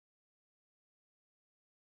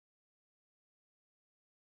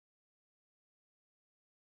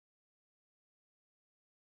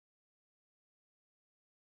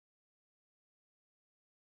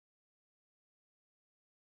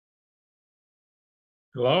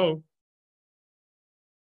Hello.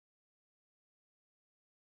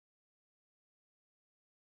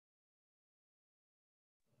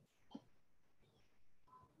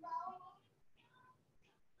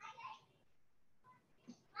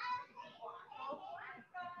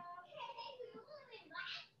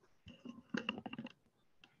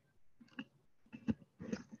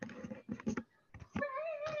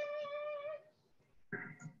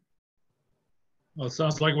 Well, it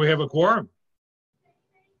sounds like we have a quorum.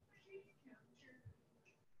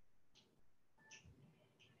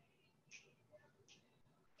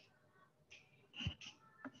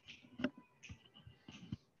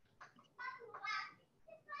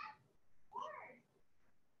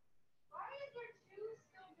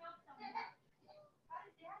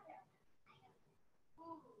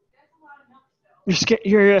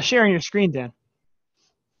 You're sharing your screen, Dan.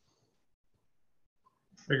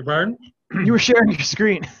 Beg your pardon? You were sharing your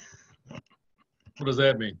screen. What does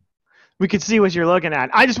that mean? We could see what you're looking at.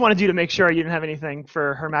 I just wanted you to make sure you didn't have anything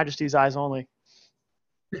for Her Majesty's eyes only.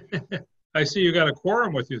 I see you got a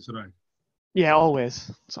quorum with you tonight. Yeah,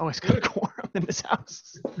 always. It's always good quorum in this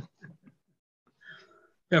house.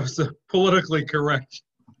 That was a politically correct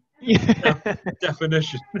Yeah.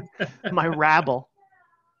 definition. My rabble.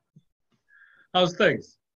 How's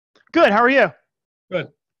things? Good. How are you? Good.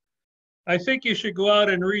 I think you should go out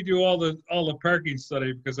and redo all the parking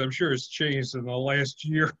study because I'm sure it's changed in the last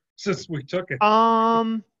year since we took it.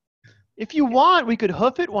 If you want, we could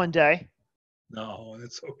hoof it one day. No,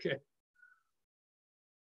 it's okay.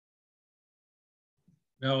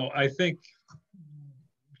 No, I think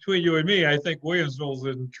between you and me, I think Williamsville's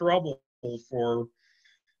in trouble for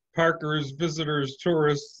parkers, visitors,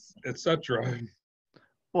 tourists, etc.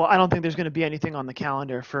 Well, I don't think there's going to be anything on the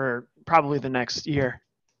calendar for probably the next year.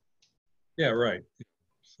 Yeah, right.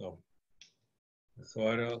 So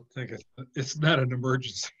I don't think it's not an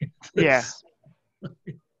emergency. Yeah.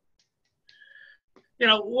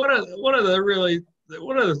 One of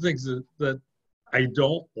the things that I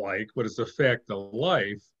don't like, but it's a fact of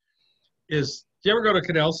life, is do you ever go to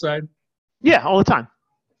Canal Side? Yeah, all the time.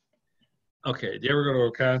 Okay. Do you ever go to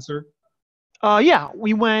a concert? Yeah,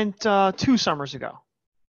 we went 2 summers ago.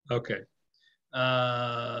 Okay.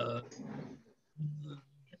 Uh,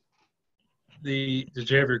 did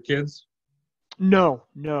you have your kids? No,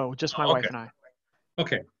 just my Oh, wife okay. and I.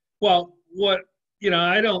 Okay. Well,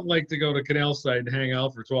 I don't like to go to Canal Side and hang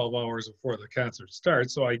out for 12 hours before the concert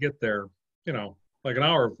starts. So I get there, like an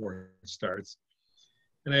hour before it starts.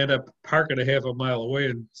 And I end up parking a half a mile away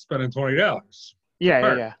and spending $20 to Yeah.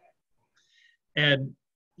 park. And,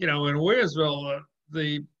 in Williamsville,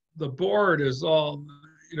 the board is all,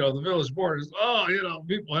 the village board is,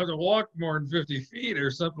 people have to walk more than 50 feet or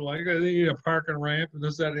something like that. They need a parking ramp and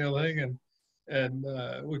this, that, and the other thing. And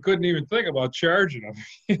we couldn't even think about charging them.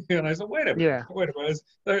 And I said, wait a Yeah. minute.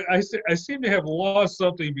 I seem to have lost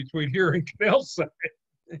something between here and Canal Side.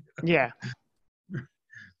 Yeah.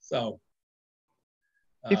 So.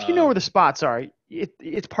 If you know where the spots are,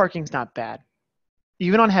 its parking's not bad,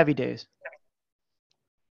 even on heavy days.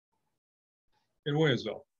 In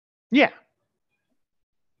Williamsville. Yeah.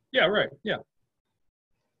 Yeah, right. Yeah.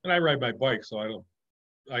 And I ride my bike, so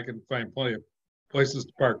I can find plenty of places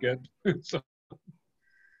to park at. So,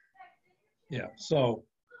 yeah. So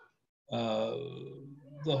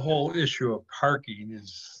the whole issue of parking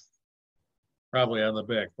is probably on the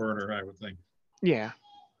back burner, I would think. Yeah.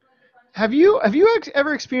 Have you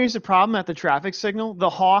ever experienced a problem at the traffic signal, the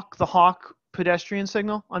Hawk pedestrian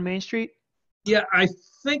signal on Main Street? Yeah, I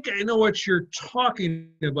think I know what you're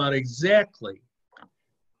talking about exactly.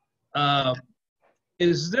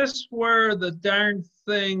 Is this where the darn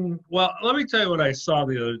thing? Well, let me tell you what I saw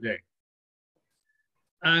the other day.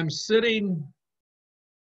 I'm sitting.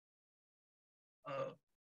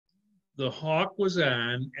 The Hawk was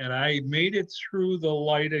on, and I made it through the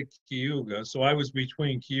light at Cayuga. So I was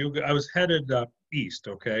between Cayuga. I was headed east,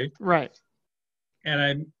 okay? Right.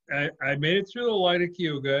 And I made it through the light at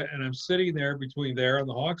Cayuga, and I'm sitting there between there and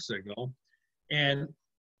the Hawk signal, and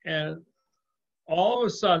all of a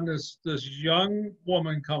sudden this young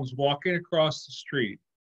woman comes walking across the street,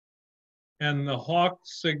 and the Hawk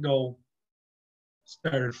signal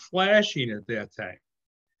started flashing at that time.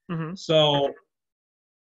 Mm-hmm. So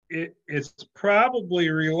it's probably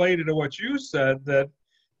related to what you said, that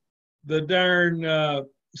the darn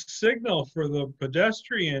signal for the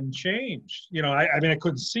pedestrian changed. I mean, I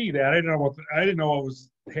couldn't see that. I didn't know what was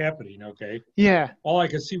happening. Okay. Yeah. All I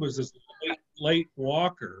could see was this late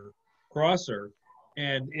walker crosser,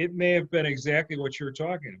 and it may have been exactly what you're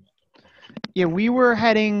talking about. Yeah, we were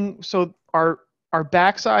heading. So our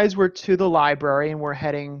backsides were to the library, and we're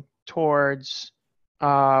heading towards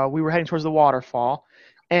We were heading towards the waterfall,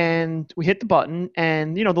 and we hit the button,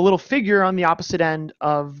 and the little figure on the opposite end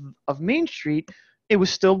of Main Street, it was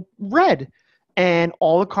still red, and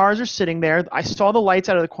all the cars are sitting there. I saw the lights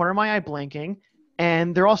out of the corner of my eye blinking,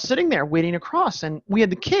 and they're all sitting there waiting to cross. And we had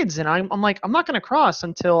the kids, and I'm like, I'm not gonna cross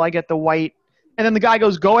until I get the white. And then the guy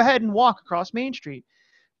goes, "Go ahead and walk across Main Street."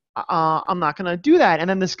 I'm not gonna do that. And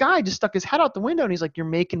then this guy just stuck his head out the window, and he's like, "You're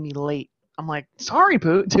making me late." I'm like, "Sorry,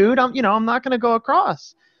 dude. I'm not gonna go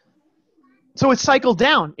across." So it cycled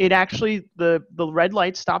down. It actually the red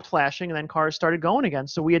lights stopped flashing, and then cars started going again.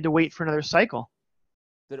 So we had to wait for another cycle.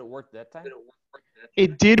 Did it work that time?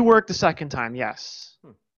 It did work the second time, yes.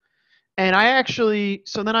 And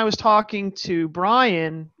so then I was talking to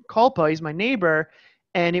Brian Culpa, he's my neighbor,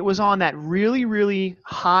 and it was on that really, really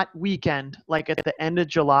hot weekend, like at the end of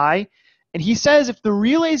July. And he says if the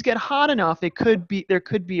relays get hot enough, there could be a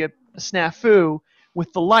snafu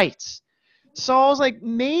with the lights. So I was like,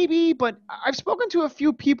 maybe, but I've spoken to a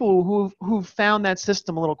few people who've found that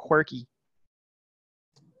system a little quirky.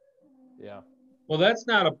 Yeah. Well, that's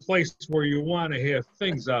not a place where you want to have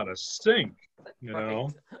things out of sync,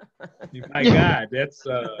 My God, that's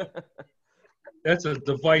a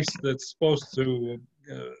device that's supposed to.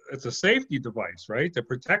 It's a safety device, right, to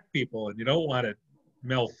protect people, and you don't want it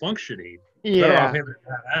malfunctioning. Yeah.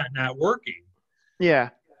 Not working. Yeah.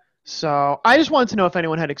 So I just wanted to know if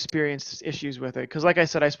anyone had experienced issues with it, because like I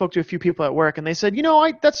said, I spoke to a few people at work, and they said,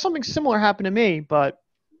 that's something similar happened to me, but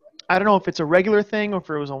I don't know if it's a regular thing or if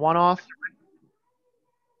it was a one-off.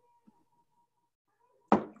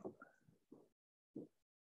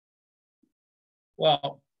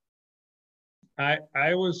 Well,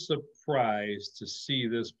 I was surprised to see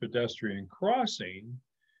this pedestrian crossing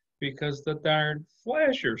because the darn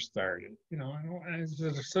flasher started. I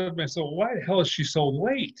said to myself, why the hell is she so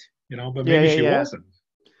late? But maybe she wasn't.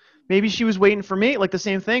 Maybe she was waiting for me, like the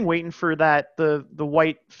same thing, waiting for the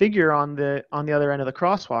white figure on the other end of the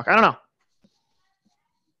crosswalk. I don't know.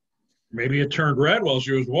 Maybe it turned red while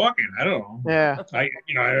she was walking. I don't know. Yeah.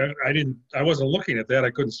 I wasn't looking at that.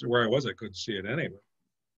 I couldn't see where I was. I couldn't see it anyway.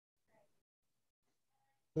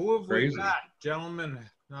 Who have Crazy. we got, gentlemen?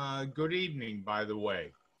 Good evening, by the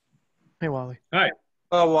way. Hey, Wally. Hi.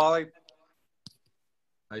 Hello, Wally.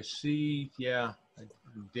 I see,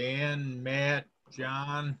 Dan, Matt,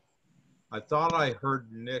 John. I thought I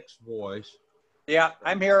heard Nick's voice. Yeah,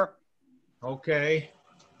 I'm here. Okay.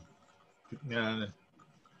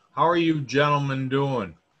 How are you gentlemen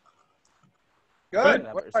doing? Good.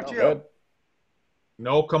 What about you? Good.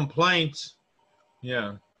 No complaints.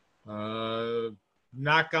 Yeah.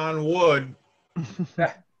 Knock on wood.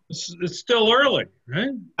 It's still early,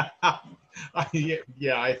 right?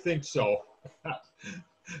 Yeah, I think so.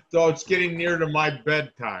 So it's getting near to my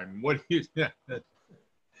bedtime. What do you?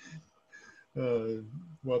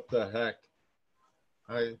 What the heck?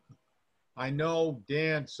 I know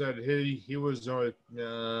Dan said he was a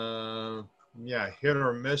hit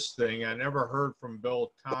or miss thing. I never heard from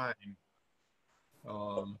Bill Time,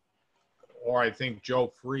 or I think Joe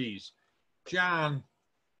Freeze. John.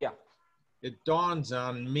 Yeah. It dawns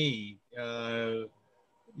on me. I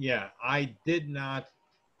did not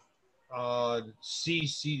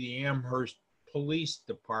CC the Amherst Police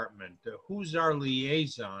Department. Who's our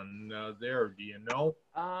liaison there? Do you know?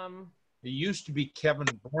 It used to be Kevin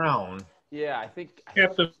Brown. Yeah, I think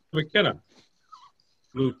Captain McKenna.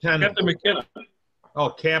 Lieutenant. Captain McKenna. Oh,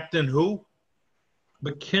 Captain who?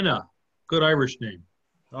 McKenna. Good Irish name.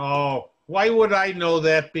 Oh, why would I know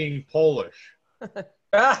that being Polish?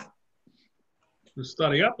 To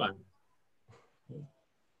study up on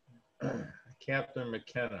it. Captain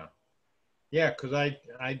McKenna. Yeah, because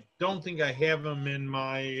I don't think I have him in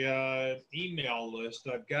my email list.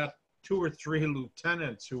 I've got 2 or 3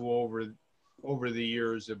 lieutenants who over the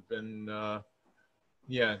years have been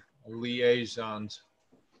liaisons.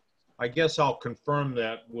 I guess I'll confirm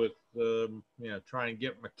that with try and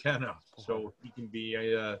get McKenna so he can be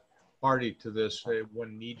a party to this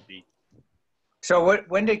when need be. So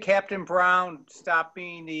when did Captain Brown stop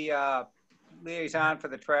being the liaison for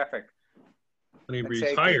the traffic? When he And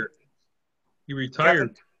retired. He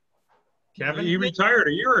retired. Kevin? He retired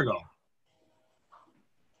a year ago.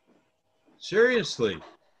 Seriously?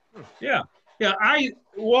 Yeah. Yeah.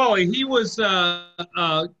 Wally, he was,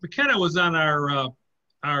 McKenna was on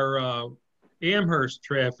our Amherst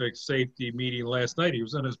traffic safety meeting last night. He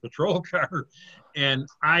was in his patrol car, and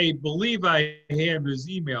I believe I have his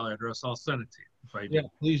email address. I'll send it to you if I do. Yeah,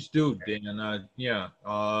 please do, Dan.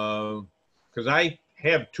 Because I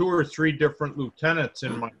have 2 or 3 different lieutenants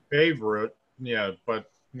in my favorite.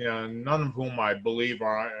 But none of whom I believe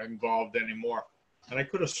are involved anymore. And I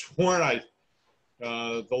could have sworn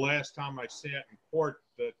the last time I sat in court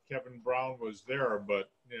that Kevin Brown was there, but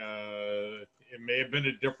it may have been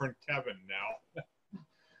a different Kevin now.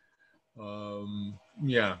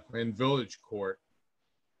 Yeah, in village court.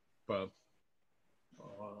 But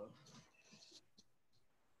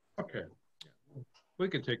Okay. We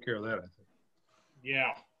can take care of that, I think.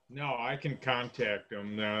 yeah, no, I can contact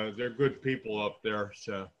them. They're good people up there.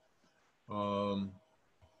 So,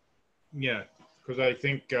 yeah, because I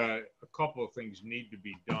think a couple of things need to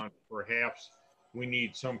be done. Perhaps we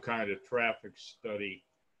need some kind of traffic study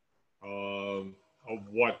of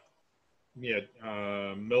what,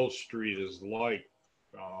 Mill Street is like,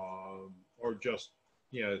 or just,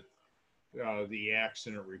 the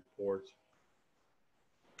accident reports,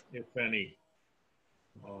 if any.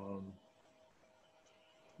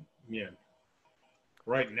 Yeah.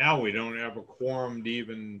 Right now, we don't have a quorum to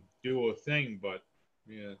even do a thing, but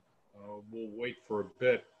we'll wait for a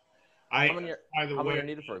bit. How many By the how many way, are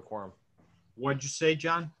needed for a quorum? what'd you say,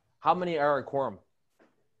 John? How many are a quorum?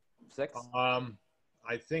 6?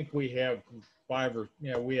 I think we have 5 or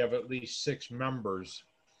we have at least 6 members.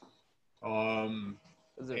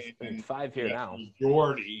 There's And, 5 here now.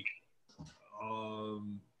 Majority.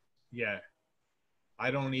 Yeah. I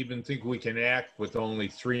don't even think we can act with only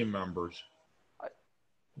 3 members.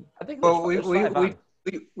 I think Well, there's 5 on.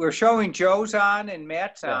 we're showing Joe's on and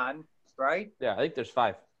Matt's Yeah. on, right? Yeah, I think there's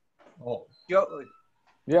 5. Oh, Joe,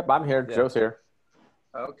 Yep, I'm here. Yeah. Joe's here.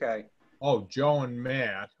 okay. oh, Joe and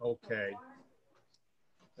Matt. Okay.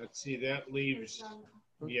 Let's see. That leaves.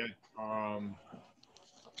 Yeah.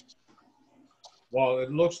 Well,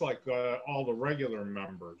 it looks like all the regular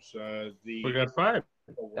members. We got 5.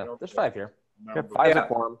 Yeah, there's 5 here. Yep, 5's Yeah. a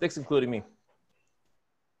quorum. 6 including me.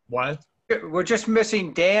 What? We're just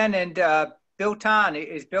missing Dan and Bill Tine.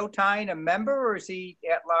 Is Bill Tine a member or is he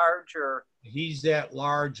at large or? He's at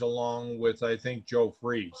large along with, I think, Joe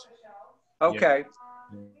Freeze. Okay,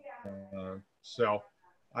 So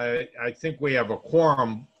I think we have a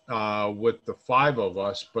quorum with the 5 of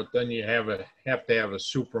us, but then you have to have a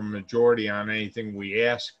super majority on anything we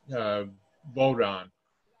ask, vote on.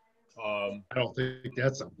 I don't think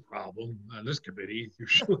that's a problem on this committee,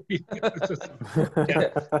 usually.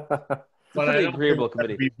 But Pretty I don't agreeable think we'll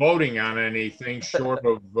committee. be voting on anything short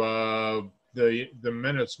of the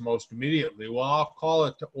minutes most immediately. Well, I'll call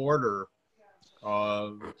it to order,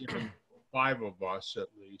 given 5 of us at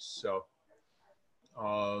least. So,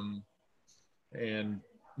 and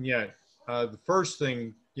the first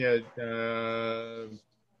thing,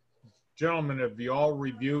 gentlemen, have you all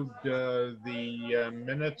reviewed the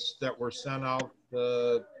minutes that were sent out?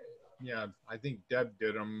 I think Deb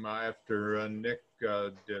did them after Nick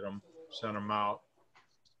did them, sent them out.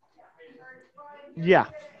 Yeah.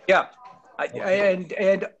 yeah.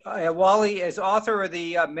 And Wally, as author of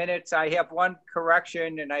the minutes, I have one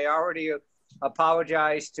correction, and I already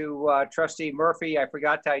apologize to Trustee Murphy. I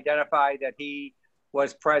forgot to identify that he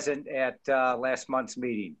was present at last month's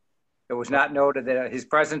meeting. It was not noted that his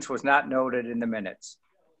presence was not noted in the minutes.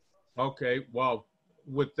 Okay, well,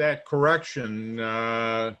 with that correction, do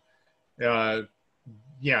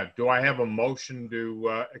I have a motion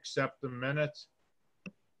to accept the minutes?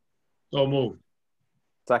 So moved.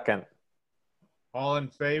 Second. All in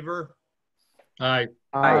favor? Aye.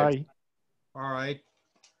 Aye. All right.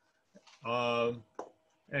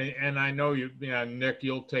 And I know Nick,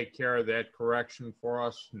 you'll take care of that correction for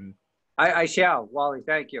us, and I shall, Wally,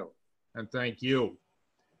 thank you. thank you.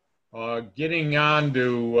 Getting on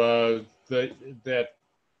to that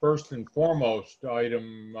first and foremost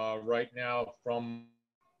item right now from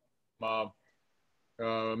Mr.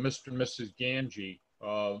 and Mrs. Ganji.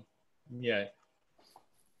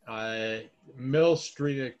 Mill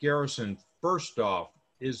Street at Garrison. First off,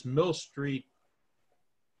 is Mill Street,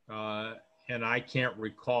 and I can't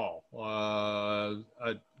recall,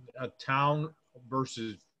 a town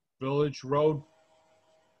versus village road?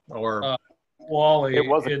 Or Wally, It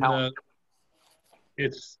was a town.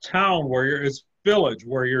 It's town it's village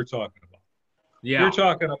where you're talking about. yeah, You're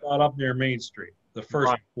talking about up near Main Street, the first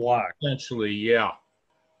Right. block. essentially, yeah.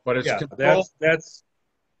 But it's Yeah, controlled, that's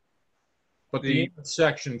but the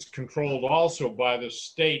intersection's controlled also by the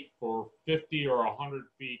state for 50 or 100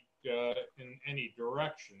 feet in any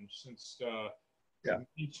direction, since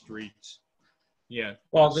Main Streets. Yeah.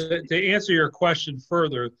 well. To answer your question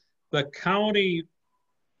further, the county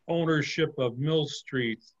ownership of Mill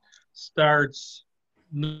Street starts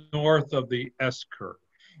north of the S curve,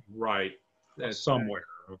 Right. That's somewhere.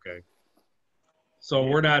 Okay. So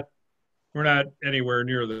we're not anywhere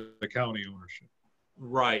near the county ownership.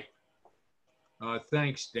 right.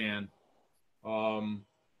 Thanks, Dan.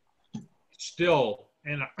 Still,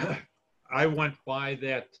 and I went by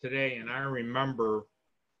that today, and I remember,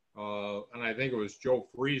 and I think it was Joe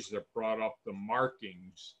Fries that brought up the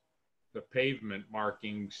markings, the pavement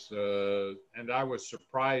markings, and I was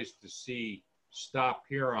surprised to see "Stop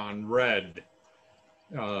Here" on red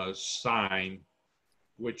sign,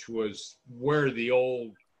 which was where the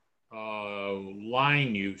old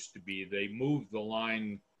line used to be. They moved the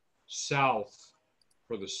line south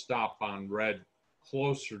for the stop on red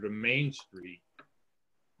closer to Main Street.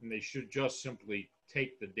 And they should just simply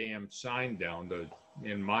take the damn sign down,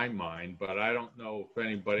 in my mind, but I don't know if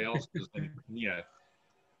anybody else has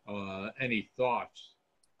any thoughts.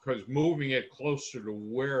 Because moving it closer to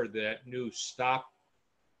where that new stop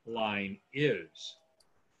line is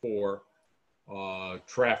for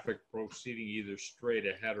traffic proceeding either straight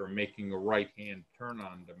ahead or making a right-hand turn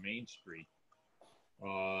onto Main Street.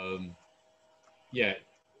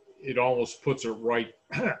 It almost puts it right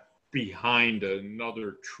behind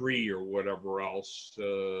another tree or whatever else,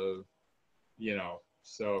 So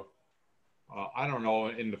I don't know,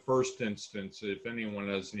 in the first instance, if anyone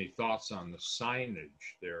has any thoughts on the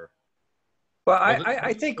signage there. Well,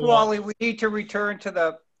 I think, Wally, we need to return to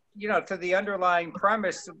the, to the underlying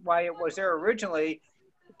premise of why it was there originally,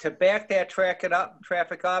 to back that traffic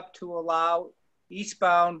up to allow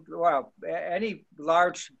eastbound, well, any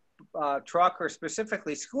large truck or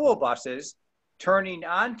specifically school buses turning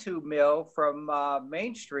onto Mill from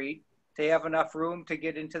Main Street to have enough room to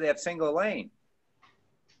get into that single lane.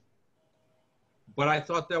 But I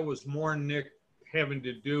thought that was more, Nick, having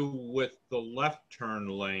to do with the left turn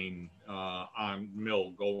lane on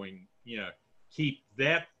Mill going, keep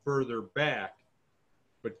that further back,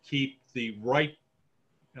 but keep the right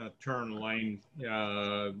turn lane,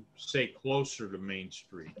 say, closer to Main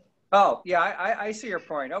Street. Oh, yeah, I see your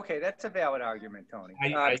point. Okay, that's a valid argument, Tony.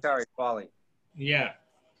 Sorry, Wally. Yeah,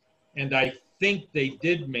 and I think they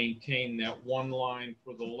did maintain that one line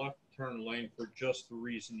for the left turn lane for just the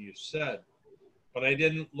reason you said, but I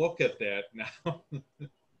didn't look at that now.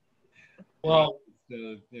 Well,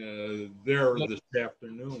 there this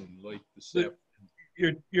afternoon, late this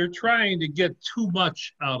afternoon. You're trying to get too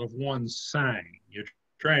much out of one sign. You're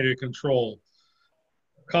trying to control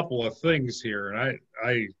a couple of things here, and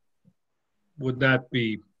I would not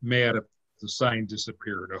be mad if the sign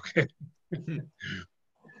disappeared. Okay.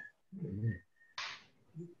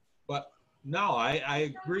 But no,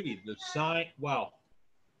 I agree. The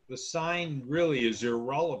sign really is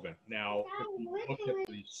irrelevant now. If you look at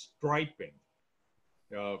the striping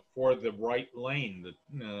for the right lane,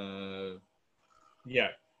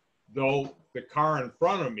 though the car in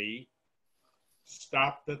front of me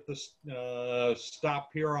stopped at the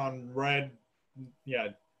stop here on red,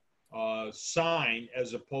 sign,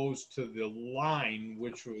 as opposed to the line,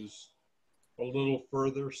 which was a little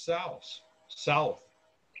further south.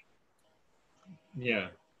 Yeah.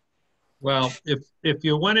 Well, if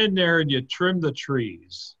you went in there and you trimmed the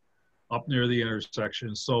trees up near the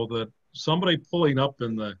intersection so that somebody pulling up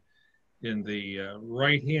in the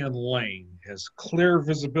right-hand lane has clear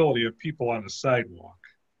visibility of people on the sidewalk,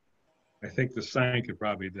 I think the sign could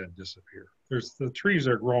probably then disappear. The trees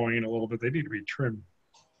are growing a little bit. They need to be trimmed.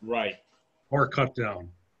 Right. Or cut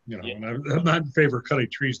down, Yeah. And I'm not in favor of cutting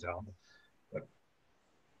trees down. But.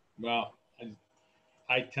 Well,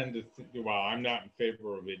 I tend to think, I'm not in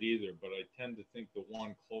favor of it either, but I tend to think the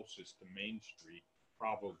one closest to Main Street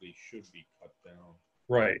probably should be cut down.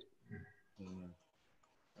 Right.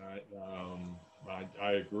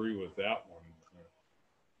 I agree with that one.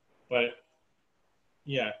 But,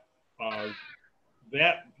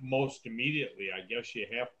 that most immediately, I guess you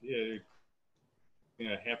have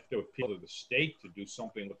to appeal to the state to do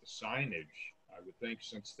something with the signage, I would think,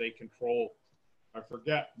 since they control, I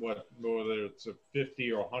forget whether it's a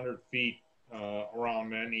 50 or 100 feet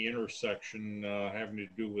around any intersection having to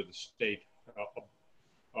do with the state,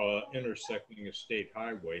 intersecting a state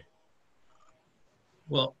highway.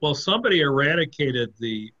 Well, somebody eradicated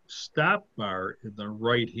the stop bar in the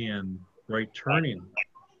right turning.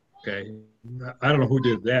 Okay, I don't know who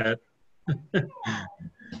did that.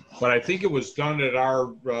 But I think it was done at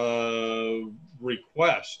our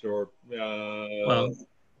request, or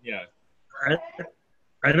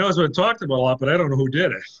I know it's been talked about a lot, but I don't know who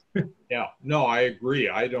did it. Yeah, no, I agree.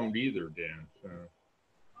 I don't either, Dan.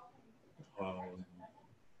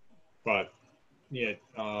 But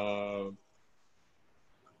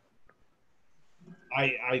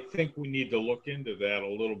I think we need to look into that a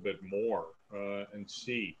little bit more and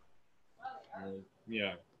see.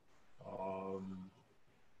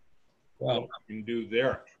 What we can do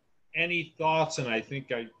there. Any thoughts? And I think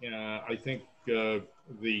the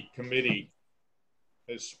committee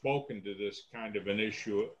has spoken to this kind of an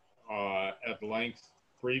issue at length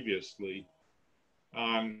previously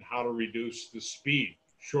on how to reduce the speed,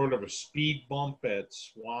 short of a speed bump at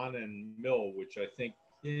Swan and Mill, which I think,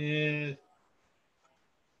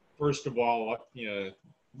 first of all,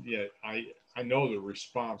 I know the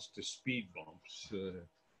response to speed bumps.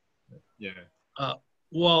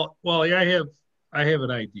 Well, I have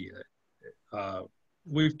an idea.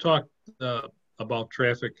 We've talked about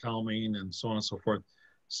traffic calming and so on and so forth.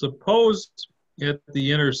 Suppose at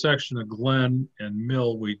the intersection of Glen and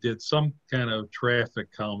Mill, we did some kind of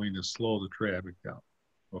traffic calming to slow the traffic down.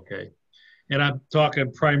 Okay. And I'm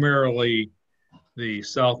talking primarily the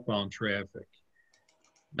southbound traffic.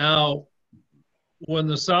 Now, when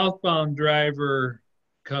the southbound driver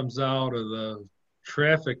comes out of the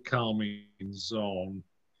traffic calming zone,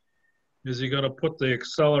 is he going to put the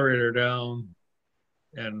accelerator down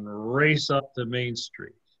and race up to Main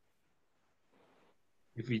Street?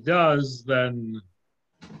 If he does, then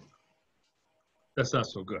that's not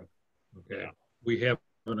so good. Okay. We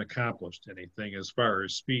haven't accomplished anything as far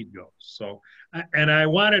as speed goes. So, and I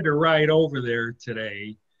wanted to ride over there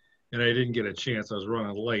today, and I didn't get a chance. I was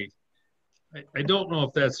running late. I don't know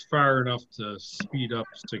if that's far enough to speed up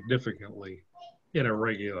significantly in a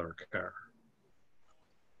regular car.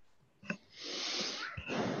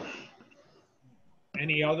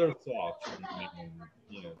 Any other thoughts?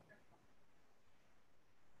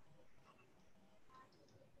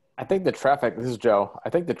 I think the traffic. This is Joe. I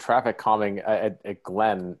think the traffic calming at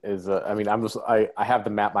Glen is. I have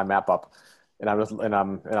my map up, and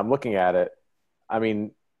I'm looking at it. I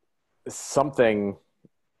mean, something.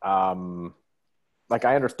 Like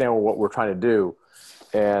I understand what we're trying to do,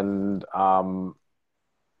 and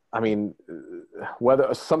I mean,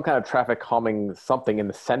 whether some kind of traffic calming something in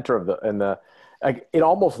the center of like it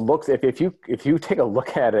almost looks if you take a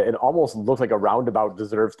look at it, it almost looks like a roundabout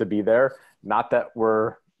deserves to be there. Not that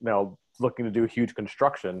we're looking to do huge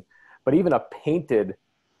construction, but even a painted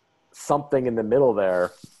something in the middle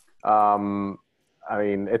there. I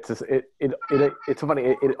mean, it's just, it's so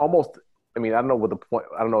funny. It almost. I mean, I don't know what the point.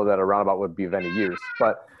 I don't know that a roundabout would be of any use,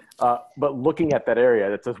 but looking at that area,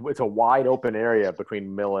 it's a wide open area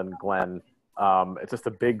between Mill and Glen. It's just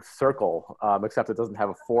a big circle, except it doesn't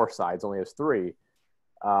have 4 sides; only has 3.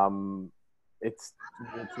 It's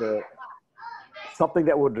something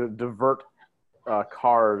that would divert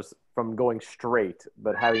cars from going straight,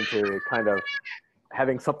 but having to kind of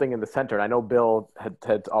having something in the center. And I know Bill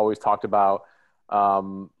had always talked about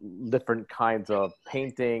different kinds of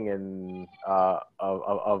painting and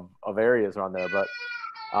of areas around there, but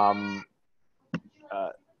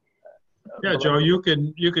yeah, Joe, you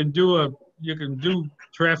can do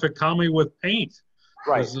traffic calming with paint.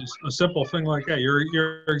 Right. A simple thing like that.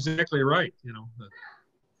 You're exactly right.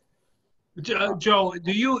 Joe,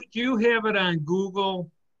 do you have it on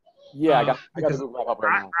Google? Yeah, I got the Google map up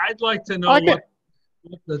right now. I'd like to know what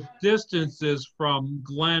the distance is from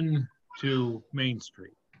Glen to Main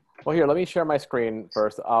Street. Well, here, let me share my screen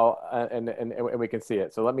first. And we can see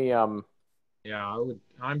it. So let me Yeah,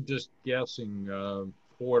 I'm just guessing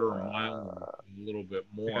quarter mile, a little bit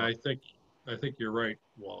more. Yeah, I think you're right,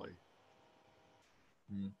 Wally.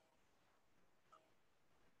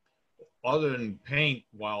 Other than paint,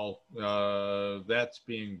 while that's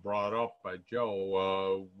being brought up by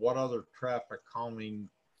Joe, what other traffic calming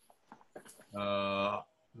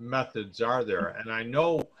methods are there? And I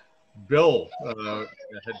know Bill had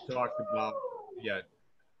talked about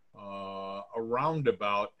a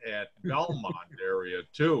roundabout at Belmont area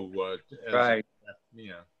too. Right.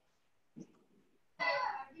 Yeah.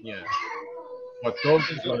 But those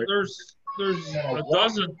There's a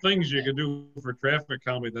dozen things you can do for traffic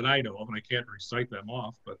calming that I know of, and I can't recite them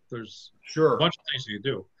off, but there's a bunch of things you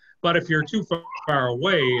can do. But if you're too far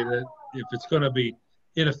away, that if it's going to be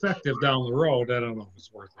ineffective down the road, I don't know if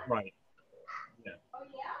it's worth it. Right. Yeah.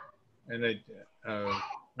 And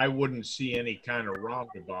I wouldn't see any kind of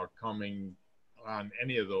roundabout coming on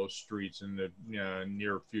any of those streets in the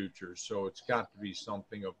near future. So it's got to be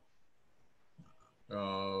something of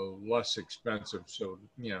less expensive. So,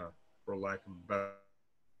 for lack of a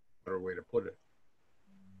better way to put it.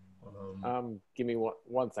 Give me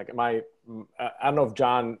one second. I don't know if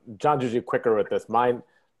John's usually quicker with this.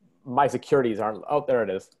 My securities aren't. Oh, there it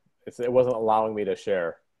is. It wasn't allowing me to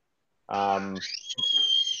share. Not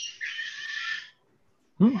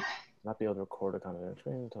be able to record it on an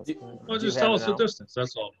screen. Well, just tell us the distance.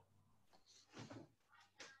 That's all.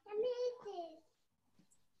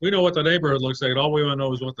 We know what the neighborhood looks like. All we want to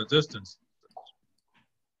know is what the distance.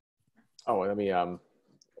 Oh, let me oh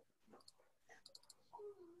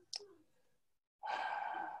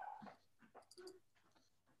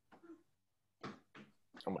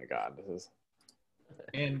my God, this is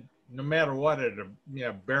And no matter what, at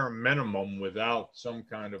a bare minimum, without some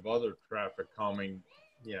kind of other traffic calming,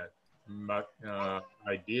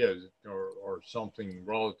 ideas or something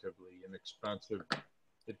relatively inexpensive,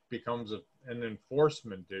 it becomes an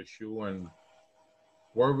enforcement issue. And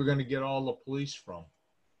where are we going to get all the police from?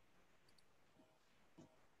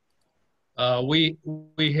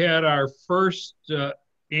 We had our first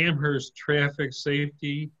Amherst Traffic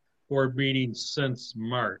Safety Board meeting since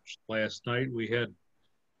March. Last night we had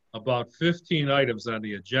about 15 items on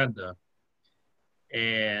the agenda.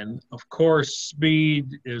 And of course, speed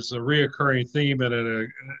is a reoccurring theme, and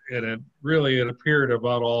it appeared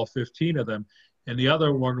about all 15 of them. And the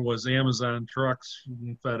other one was Amazon trucks,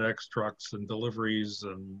 FedEx trucks, and deliveries,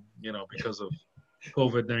 and because of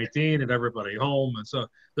COVID-19 and everybody home, and so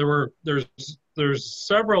there's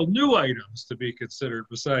several new items to be considered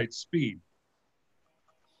besides speed.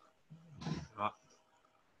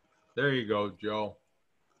 There you go, Joe.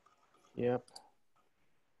 Yep.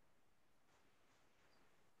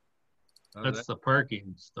 That's the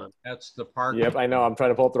parking stuff. That's the parking. Yep, I know. I'm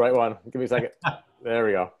trying to pull up the right one. Give me a second. There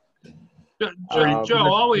we go. Joe,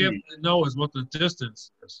 all we have to know is what the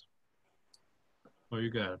distance is. Oh,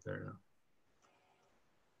 you got it there now.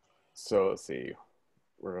 So let's see.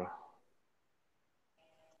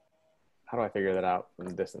 How do I figure that out from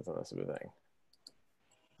the distance on this thing?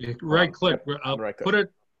 You right click. Right-click.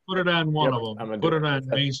 Put it on one of them. Put it on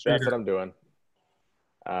Main Street. That's what I'm doing.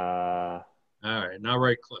 All right, now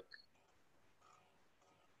right click.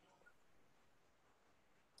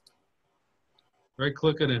 Right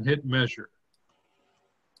click it and hit measure.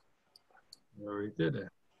 We already did that.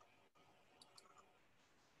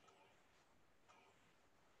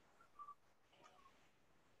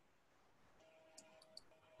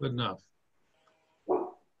 Good enough.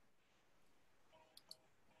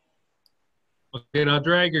 Okay, now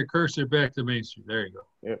drag your cursor back to Main Street. There you go.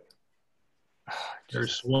 Yep.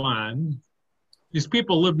 There's Swan. These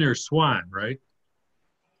people live near Swan, right?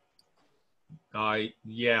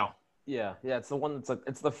 Yeah. Yeah. It's the one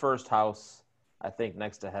it's the first house, I think,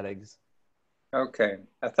 next to Heddigs. Okay,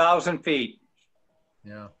 1,000 feet,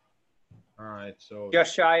 Yeah. All right. So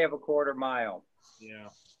just shy of a quarter mile. yeah.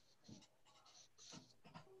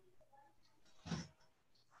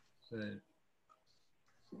 So,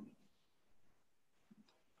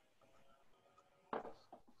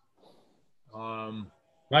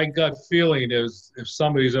 My gut feeling is if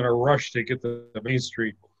somebody's in a rush to get to the Main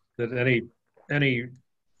Street, that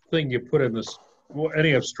anything you put in this,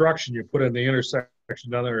 any obstruction you put in the intersection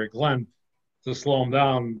down there at Glen to slow them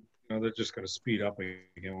down, they're just going to speed up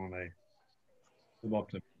again when they come up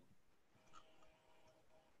to.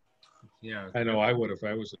 yeah. I know I would if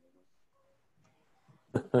I was.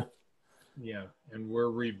 Yeah, and we're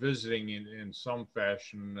revisiting in some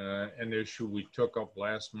fashion an issue we took up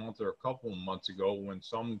last month or a couple of months ago when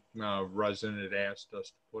some resident asked us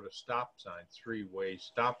to put a stop sign, three-way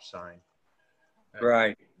stop sign.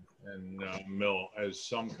 Right. And Mill as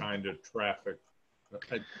some kind of traffic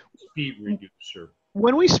speed reducer.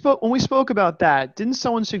 When we spoke about that, didn't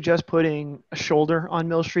someone suggest putting a shoulder on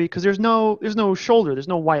Mill Street? Because there's no shoulder, there's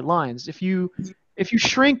no white lines. If you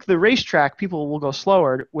shrink the racetrack, people will go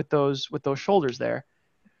slower with those shoulders there.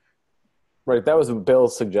 Right, that was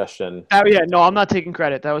Bill's suggestion. Oh yeah, no, I'm not taking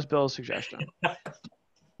credit. That was Bill's suggestion.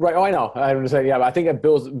 Right. Oh, I know. I was saying, yeah, but I think that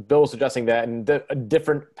Bill was suggesting that, and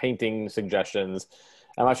different painting suggestions.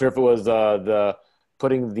 I'm not sure if it was the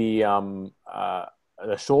putting the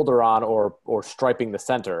shoulder on or striping the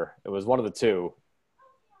center. It was one of the two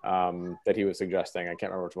that he was suggesting. I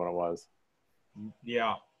can't remember which one it was.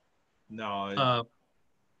 Yeah. No.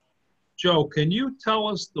 Joe, can you tell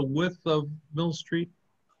us the width of Mill Street?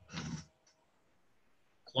 As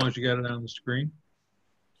long as you got it on the screen.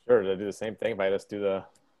 Sure. Did I do the same thing if I just do the?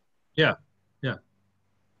 Yeah.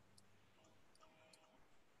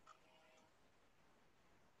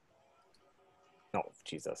 Oh,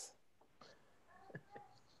 Jesus.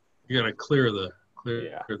 You got to clear the.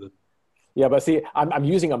 Yeah, but see, I'm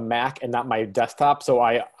using a Mac and not my desktop, so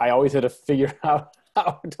I always had to figure out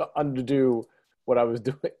how to undo what I was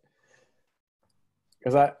doing.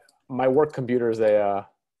 Because my work computer is a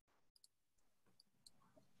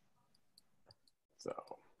so.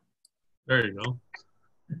 There you go.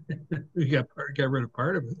 You got rid of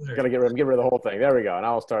part of it there. Gotta get rid of the whole thing. There we go, and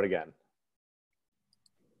I'll start again.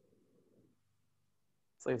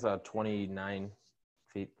 It's like it's 29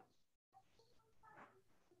 feet.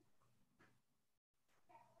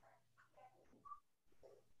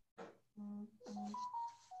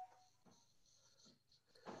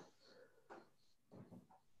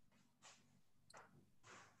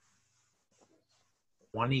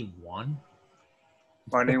 $21?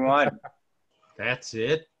 21. That's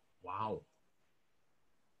it? Wow.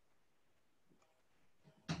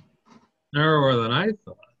 Narrower than I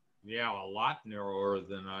thought. Yeah, a lot narrower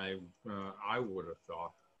than I would have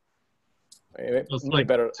thought. It It's might like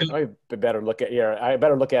better. two- It might be better look at. Yeah, I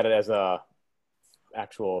better look at it as a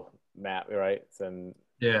actual map, right? Than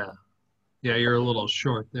Yeah. Yeah, you're a little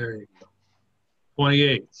short. There you go.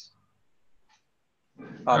 28.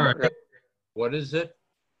 All right. What is it?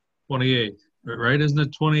 28. Right? Isn't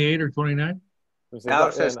it 28 or 29?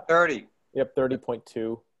 Alex says 30. Yep,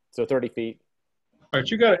 30.2. So 30 feet. All right,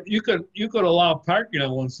 you could allow parking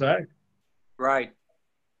on one side. Right.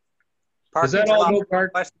 Is that Parking's all allowed no on the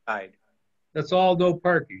park? west side. That's all no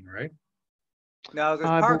parking, right? No, there's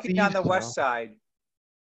I parking on the believe west so. side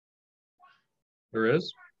There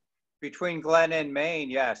is? between Glen and Maine,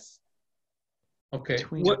 yes. Okay.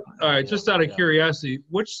 Between- What, all right, just out of Yeah. curiosity,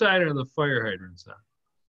 which side are the fire hydrants on?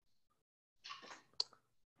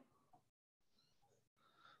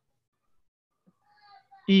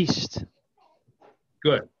 East.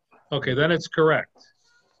 Good. Okay, then it's correct.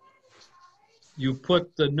 You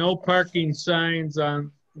put the no parking signs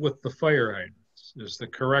on with the fire hydrants is the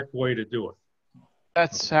correct way to do it.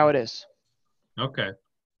 That's how it is. Okay,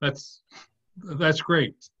 that's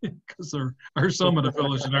great because there are some in the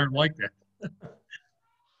village that aren't like that.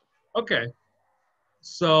 Okay,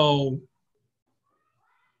 so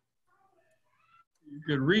you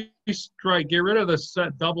could restrike, get rid of the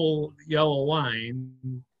set double yellow line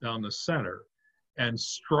down the center, and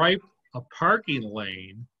stripe a parking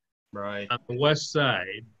lane Right. on the west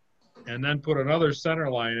side, and then put another center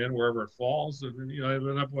line in wherever it falls, and then you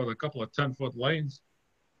end up with a couple of 10-foot lanes.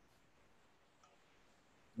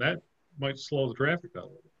 That might slow the traffic down a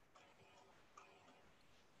little.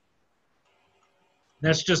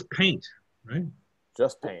 That's just paint, right?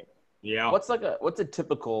 Just paint. Yeah. What's a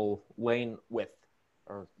typical lane width,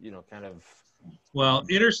 or kind of? Well,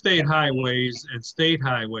 interstate highways and state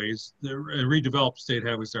highways, the redeveloped state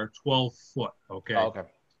highways are 12 foot, okay? Oh, okay.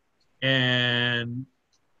 And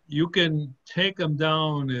you can take them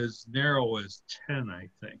down as narrow as 10, I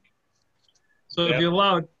think. So Yep.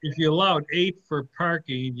 if you allowed 8 for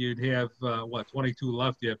parking, you'd have 22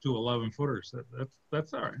 left. You have two 11-footers.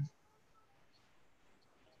 That's all right.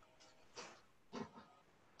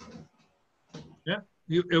 Yeah,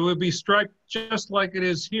 it would be striped just like it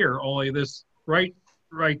is here. Only this right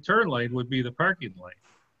turn lane would be the parking lane,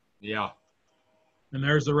 Yeah. and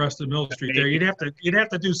there's the rest of Mill Street. There, you'd have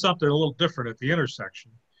to do something a little different at the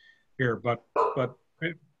intersection here, but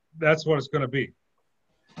that's what it's going to be.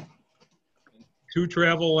 2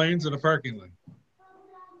 travel lanes and a parking lane.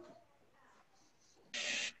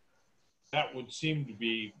 That would seem to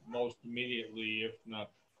be most immediately, if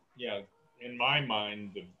not, yeah, in my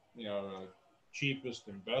mind, the cheapest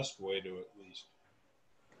and best way to at least.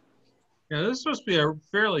 Yeah, this must be a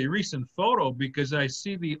fairly recent photo because I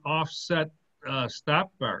see the offset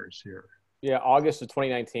stop bars here. Yeah, August of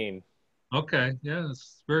 2019. Okay, yeah,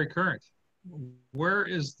 it's very current. Where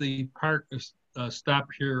is the park stop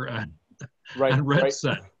here on Red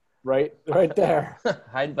Sun? Right there.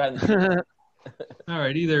 Hide behind the All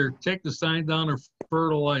right, either take the sign down or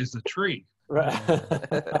fertilize the tree. Right.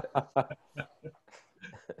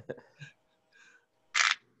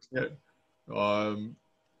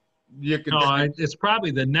 You can. No, it's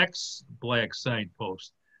probably the next black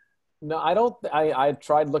signpost. No, I don't. I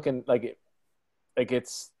tried looking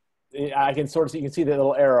it's. I can sort of see. You can see the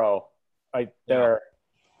little arrow right there.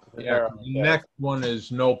 The Yeah, arrow the there. next one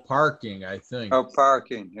is no parking, I think. No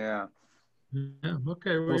parking, yeah. Yeah,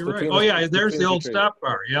 okay, well, Well, you're right. between Oh, the- yeah, there's between the the old trees. stop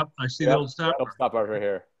bar. Yep, I see the Yep, old stop bar. Stop bars right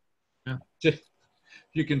here.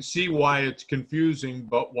 You can see why it's confusing,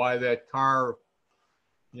 but why that car,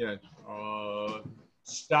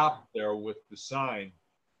 stopped there with the sign.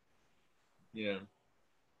 Yeah.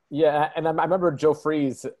 Yeah, and I remember Joe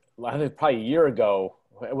Fries, I think probably a year ago,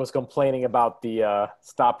 was complaining about the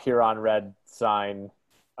 "Stop Here on Red" sign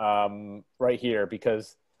right here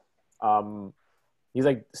because he's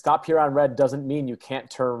like, "Stop here on red" doesn't mean you can't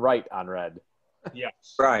turn right on red.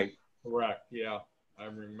 Yes. Right, Correct. Yeah. I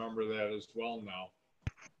remember that as well now.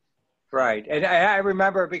 right. And I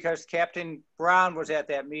remember because Captain Brown was at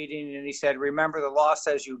that meeting and he said, remember the law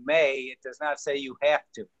says you may, it does not say you have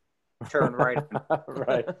to turn right.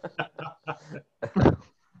 Right.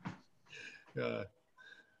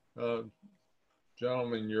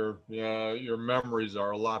 Gentlemen, your memories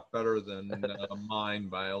are a lot better than mine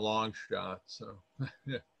by a long shot. So,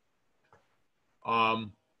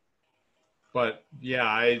 but yeah,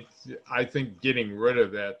 I think getting rid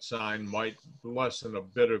of that sign might lessen a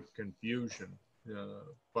bit of confusion.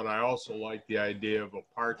 But I also like the idea of a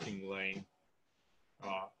parking lane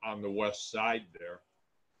on the west side there.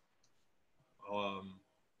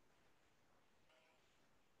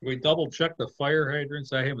 We double check the fire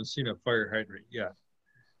hydrants. I haven't seen a fire hydrant yet.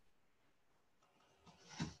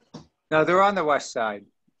 No, they're on the west side.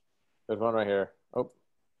 There's one right here. Oh,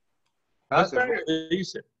 West That's side or the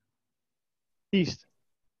east side? East.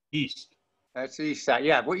 East. the east side.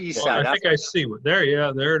 Yeah, we're east Well, side. I think I see one. There,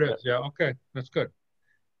 yeah, there it is. Yeah, okay, that's good.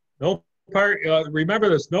 No park. Remember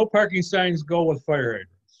this: no parking signs go with fire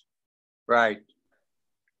hydrants. Right.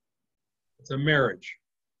 It's a marriage.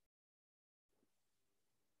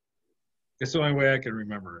 It's the only way I can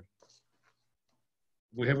remember it.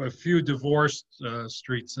 We have a few divorced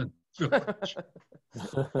streets in Village.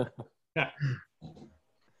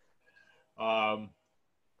 Well,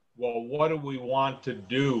 what do we want to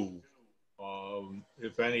do,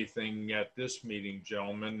 if anything, at this meeting,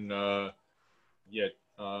 gentlemen?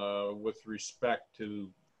 With respect to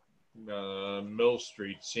Mill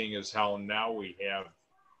Street, seeing as how now we have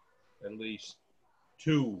at least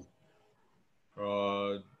two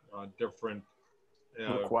different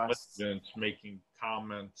Requests. residents making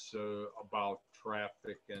comments about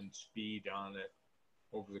traffic and speed on it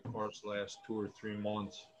over the course of the last 2 or 3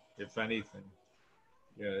 months, if anything.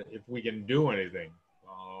 If we can do anything,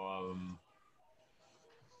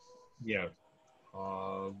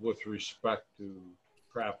 with respect to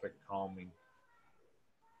traffic calming.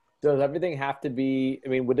 Does everything have to be, I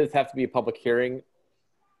mean, would this have to be a public hearing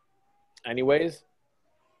anyways?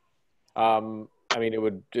 I mean, it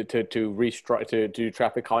would to do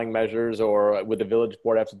traffic calming measures, or would the village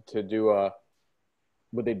board have to do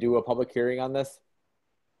would they do a public hearing on this?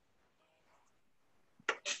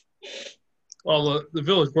 Well, the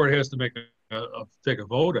village board has to make take a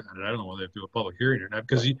vote on it. I don't know whether they have to do a public hearing or not,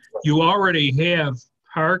 because you already have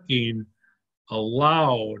parking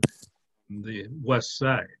allowed on the west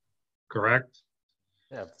side, correct?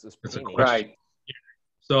 Yeah, it's just It's a painting. question. Right.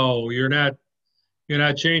 So you're not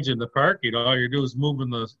changing the parking. All you're doing is moving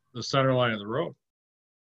the center line of the road.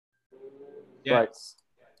 Yeah, Right.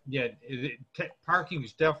 yeah. Parking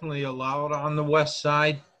is definitely allowed on the west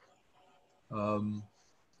side.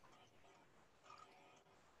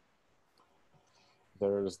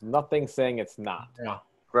 There's nothing saying it's not. Yeah.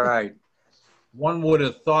 Right. One would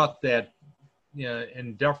have thought that,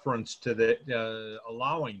 in deference to the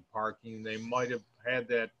allowing parking, they might have had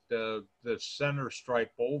that the center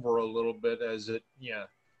stripe over a little bit as it, It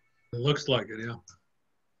looks like it,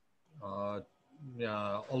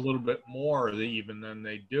 yeah. a little bit more even than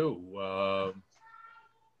they do.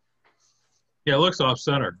 Yeah, it looks off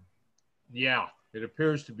center. Yeah, it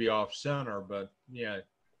appears to be off center, but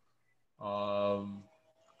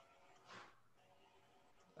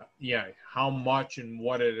how much and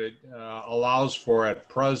what it allows for at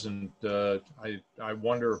present, I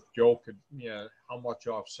wonder if Joe could, how much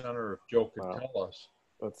off center, if Joe could Wow. tell us.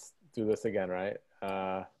 Let's do this again, right?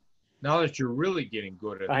 Now that you're really getting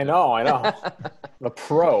good at it. I know. A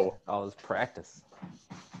pro. All this practice.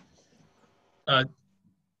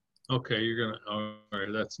 Okay, you're gonna. All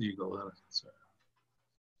right, that's Eagle. That's,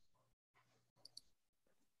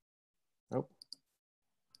 Nope.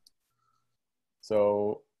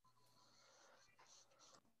 So,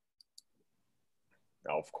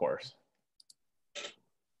 no, of course.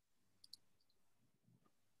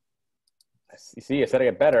 You see, I said I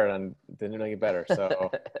get better, and didn't really get better.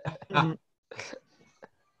 So,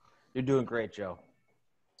 You're doing great, Joe.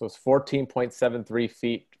 so it's 14.73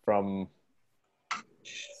 feet from,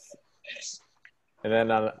 and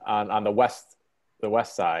then on the west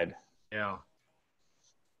side. Yeah.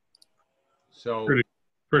 So,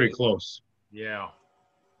 pretty close. yeah,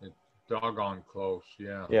 it's doggone close.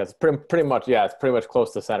 Yeah. Yeah, it's pretty much. Yeah, it's pretty much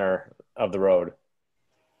close to the center of the road.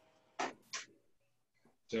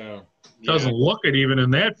 So, Doesn't look it even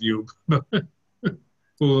in that view.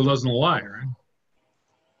 Well, it doesn't lie, right?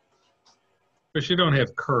 But you don't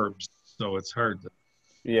have curbs, so it's hard to.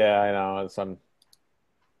 Yeah, I know.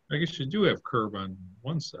 I guess you do have curb on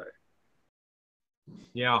one side.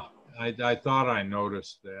 yeah, I thought I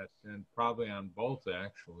noticed that, and probably on both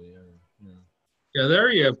actually. Yeah, there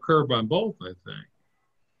you have curb on both, I think.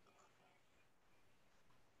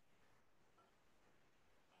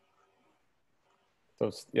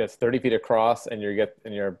 So it's 30 feet across, and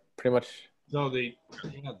you're pretty much So the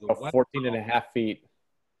west 14 and a half feet.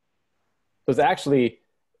 So it's actually,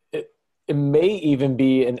 it may even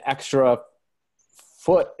be an extra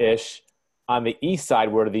foot-ish on the east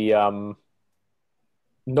side where the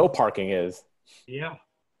no parking is. Yeah,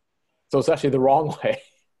 So it's actually the wrong way.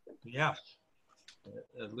 yeah.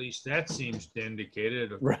 At least that seems to indicate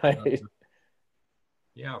it. Right.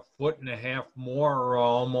 Yeah, 1.5 feet more,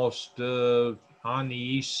 almost on the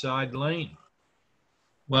east side lane.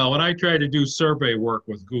 Well, when I try to do survey work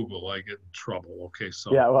with Google, I get in trouble. Okay,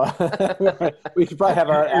 so Yeah, well, we should probably have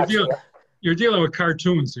our you're, actual, you're dealing with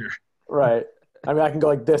cartoons here. right. I mean, I can go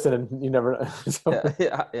like this, and then you never know. So,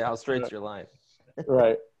 Yeah. How straight's your line?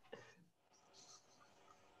 right.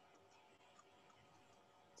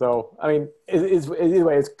 So, I mean, either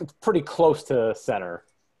way, it's pretty close to center,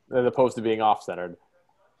 as opposed to being off-centered.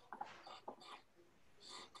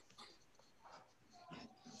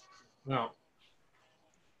 Now,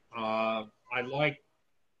 I like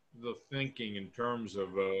the thinking in terms of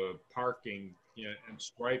parking, and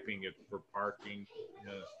striping it for parking.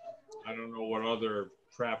 I don't know what other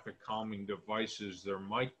traffic calming devices there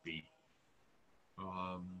might be.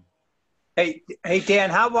 Hey, Dan,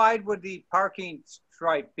 how wide would the parking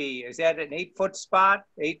stripe be? Is that an 8-foot spot,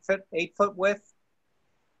 8 foot width?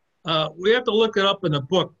 We have to look it up in the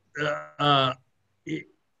book.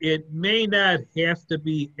 It may not have to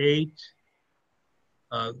be 8.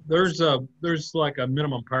 There's like a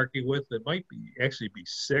minimum parking width. It might actually be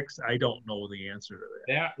 6. I don't know the answer to that.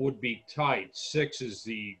 That would be tight. 6 is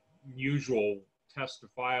the usual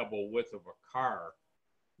testifiable width of a car.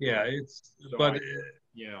 Yeah, So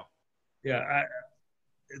yeah. Yeah,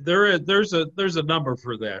 there's a number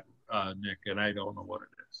for that, Nick, and I don't know what it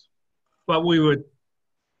is. But we would,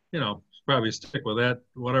 probably stick with that,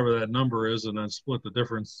 whatever that number is, and then split the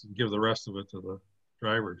difference and give the rest of it to the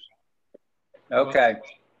drivers. Okay.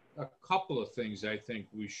 A couple of things I think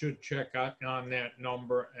we should check out on that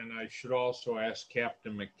number, and I should also ask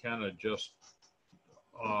Captain McKenna just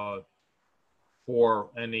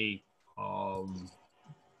for any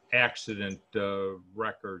accident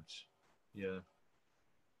records. Yeah.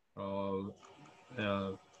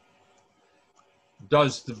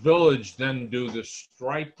 Does the village then do the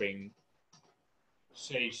striping,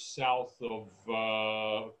 say south of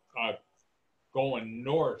going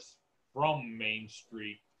north from Main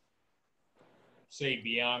Street, say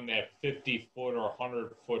beyond that 50-foot or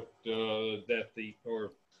 100-foot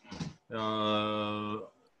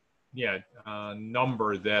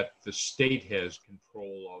number that the state has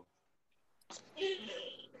control of?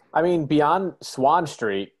 I mean, beyond Swan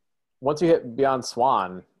Street, once you hit beyond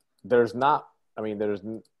Swan, you're not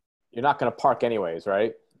going to park anyways,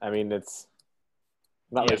 right? I mean, I'm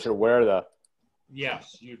not really sure where the.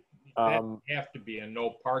 Yes, you have to be a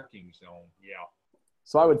no parking zone. Yeah.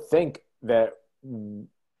 So I would think that the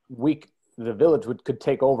village could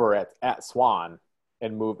take over at Swan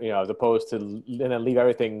and move, as opposed to and then leave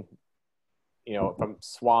everything, from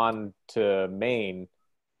Swan to Main.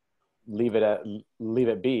 Leave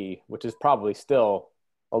it be, which is probably still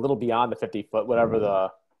a little beyond the 50-foot, whatever the.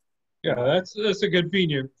 Yeah, that's a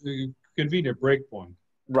convenient break point.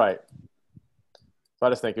 Right. So I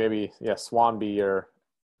just think maybe Swan be your.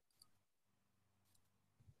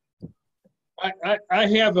 I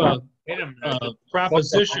have a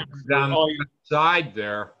proposition down the side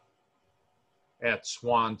there at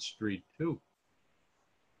Swan Street too.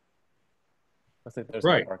 I think there's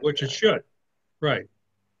right, which it should. Right.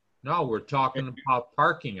 No, we're talking about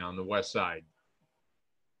parking on the west side.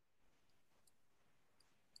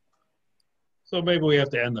 So maybe we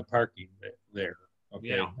have to end the parking there. Okay.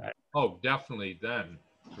 Yeah. Oh, definitely then,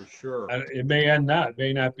 for sure. It may end not. It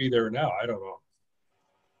may not be there now. I don't know.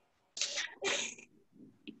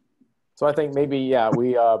 So I think maybe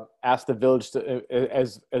we ask the village to,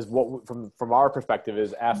 as what from our perspective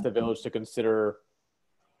is ask the village to consider,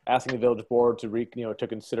 asking the village board to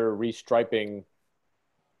consider restriping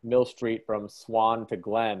Mill Street from Swan to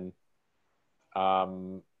Glen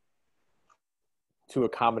to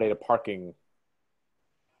accommodate a parking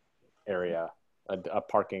area, a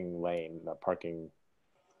parking lane, a parking,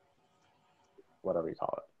 whatever you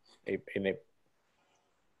call it,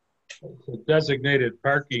 Designated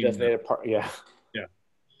parking. Yeah.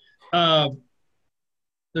 Yeah.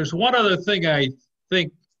 There's one other thing I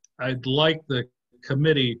think I'd like the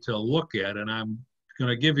committee to look at, and I'm going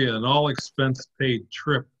to give you an all-expense paid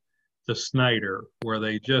trip to Snyder, where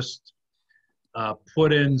they just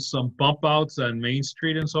put in some bump outs on Main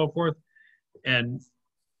Street and so forth. And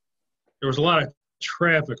there was a lot of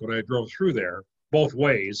traffic when I drove through there, both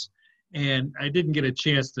ways. And I didn't get a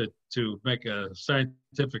chance to make a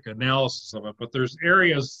scientific analysis of it, but there's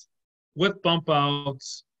areas with bump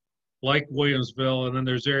outs like Williamsville, and then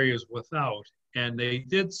there's areas without. And they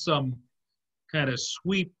did some kind of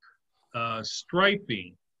sweep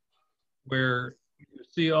striping where you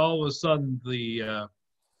see all of a sudden the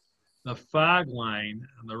fog line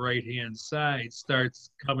on the right-hand side starts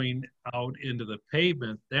coming out into the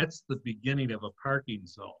pavement. That's the beginning of a parking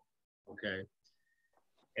zone, okay?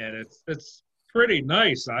 And it's pretty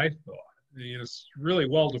nice, I thought. it's really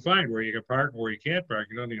well defined where you can park and where you can't park.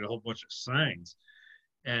 You don't need a whole bunch of signs.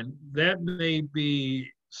 And that may be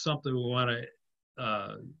something we want to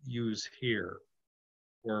use here,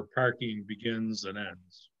 where parking begins and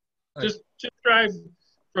ends. Just drive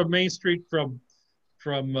from Main Street from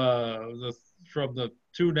the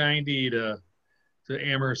 290 to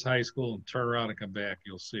Amherst High School and turn around and come back.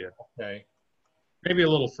 You'll see it. Okay. Maybe a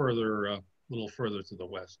little further to the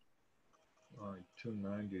west. All right,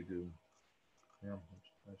 290 to, yeah.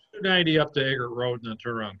 290 up to Eggert Road and then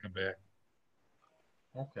turn around and come back.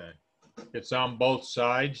 Okay. It's on both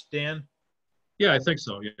sides, Dan? Yeah, I think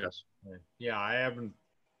so, yes. Yeah, I haven't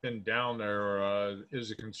been down there. Is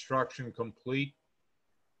the construction complete?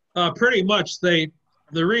 Pretty much the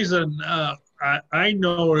reason I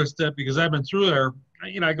noticed that because I've been through there,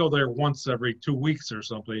 I go there once every 2 weeks or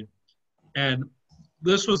something. And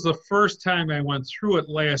this was the first time I went through it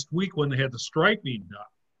last week when they had the striping done.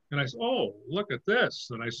 And I said, oh, look at this.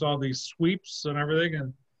 And I saw these sweeps and everything,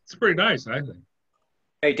 and it's pretty nice, I think.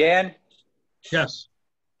 Hey, Dan, Yes.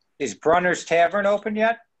 is Brunner's Tavern open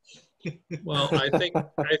yet? Well, I think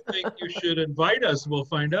you should invite us. We'll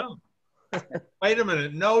find out. Wait a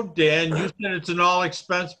minute. No, Dan, you said it's an all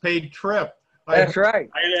expense paid trip. That's right.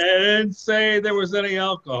 I didn't say there was any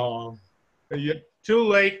alcohol. You're too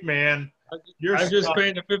late, man. I'm just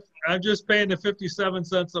paying the 57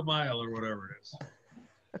 cents a mile or whatever it is.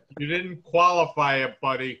 You didn't qualify it,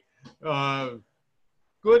 buddy.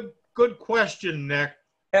 Good question, Nick.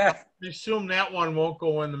 I assume that one won't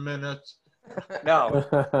go in the minutes. No.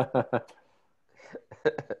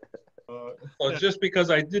 Well, just because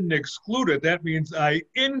I didn't exclude it, that means I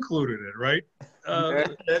included it, right?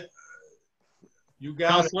 You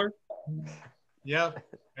got Counselor? it. Yeah.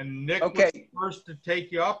 And Nick was Okay. the first to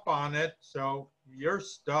take you up on it, so you're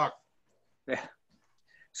stuck.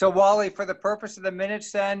 So Wally, for the purpose of the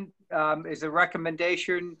minutes then, is the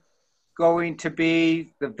recommendation going to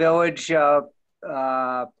be the village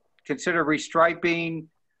consider restriping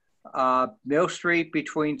Mill Street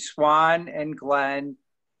between Swan and Glen,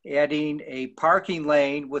 adding a parking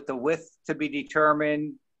lane with the width to be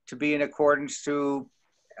determined to be in accordance to,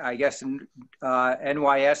 I guess,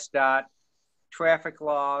 NYS dot traffic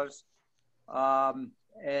laws,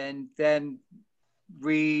 and then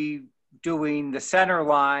redoing the center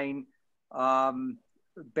line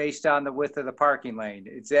based on the width of the parking lane.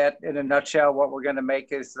 Is that, in a nutshell, what we're going to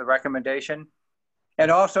make is the recommendation? And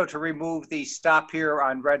also to remove the stop here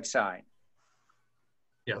on red sign.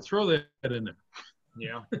 Yeah, throw that in there.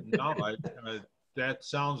 Yeah. No, that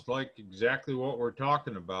sounds like exactly what we're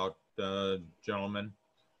talking about, gentlemen.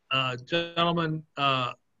 Gentlemen,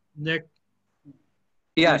 Nick,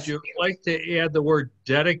 Yes. would you like to add the word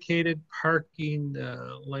dedicated parking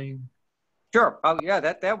lane? Sure. Oh, yeah,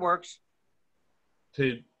 that works.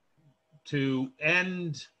 To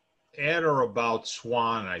end at or about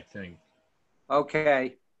Swan, I think.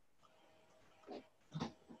 Okay.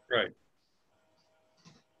 Right.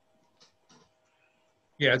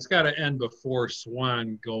 Yeah, it's got to end before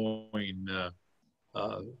Swan going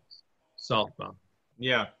southbound.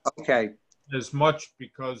 Yeah. Okay. As much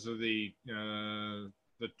because of the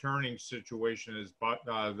turning situation as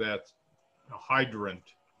that hydrant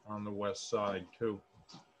on the west side too.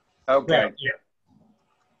 Okay. Right, yeah.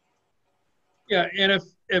 Yeah, and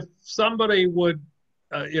if somebody would,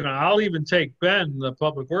 I'll even take Ben, the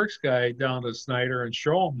public works guy, down to Snyder and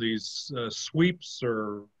show him these sweeps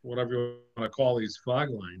or whatever you want to call these fog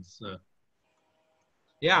lines.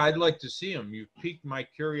 Yeah, I'd like to see them. You've piqued my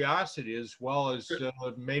curiosity as well as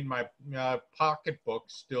made my pocketbook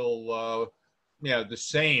still, the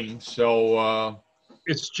same. So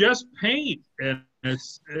it's just paint, and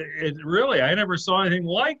it really, I never saw anything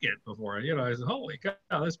like it before. I said, holy cow,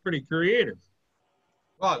 that's pretty creative.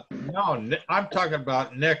 well, no, I'm talking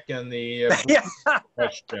about Nick and the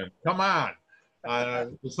question. Come on,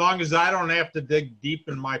 as long as I don't have to dig deep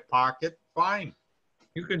in my pocket, fine.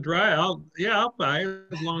 You can dry. I'll buy it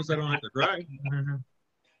as long as I don't have to dry.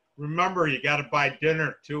 Remember, you got to buy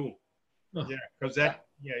dinner too. Oh. Yeah, because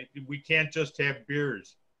we can't just have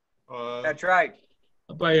beers. That's right.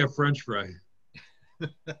 I'll buy you a French fry.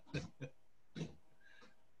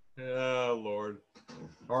 Oh, Lord.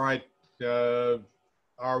 All right.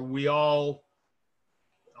 Are we all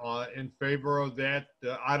in favor of that?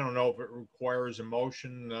 I don't know if it requires a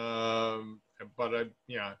motion, but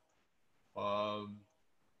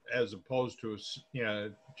as opposed to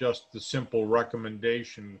just the simple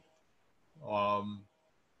recommendation.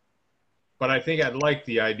 But I think I'd like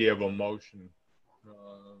the idea of a motion.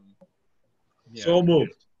 So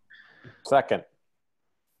moved. Second.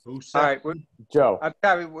 Who All said? right. Joe. I'm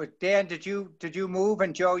sorry. Dan, did you move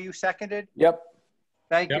and Joe, you seconded? Yep.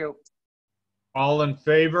 Thank Yep. you. All in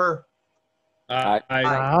favor? Aye. Aye,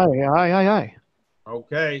 aye, aye, aye.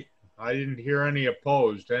 Okay. I didn't hear any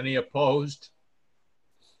opposed. Any opposed?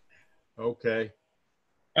 Okay.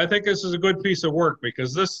 I think this is a good piece of work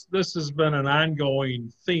because this has been an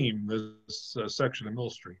ongoing theme, this section of Mill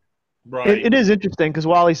Street. Right. It is interesting because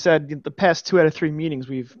Wally said the past 2 out of 3 meetings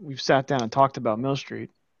we've sat down and talked about Mill Street.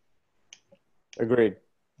 Agreed.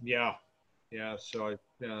 Yeah. Yeah. So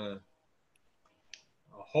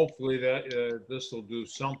hopefully that this will do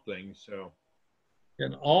something. So.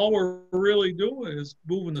 And all we're really doing is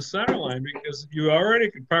moving the center line because you already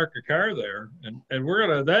can park your car there, and we're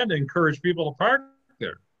gonna then encourage people to park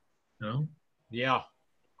there. You know? Yeah.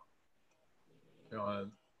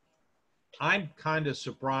 I'm kind of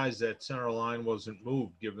surprised that center line wasn't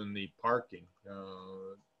moved, given the parking,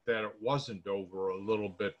 that it wasn't over a little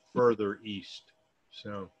bit further east.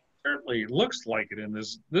 So. Certainly looks like it in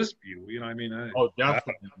this view. You know, I mean, Oh,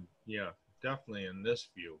 definitely. Yeah, definitely in this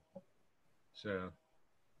view. So.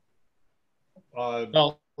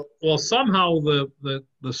 Well, somehow the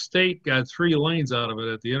state got 3 lanes out of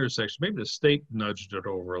it at the intersection. Maybe the state nudged it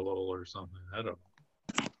over a little or something. I don't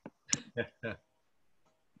know.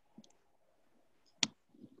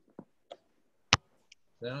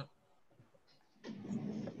 Yeah.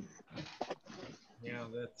 Yeah,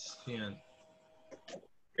 that's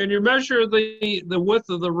Can you measure the width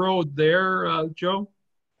of the road there, Joe?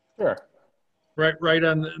 Sure. Right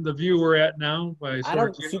on the view we're at now by I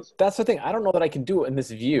don't see, Sorrentino's? that's the thing. I don't know that I can do it in this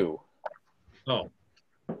view. Oh,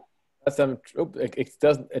 That's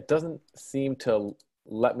it doesn't seem to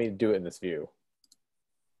let me do it in this view.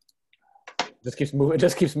 It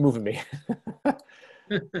just keeps moving me.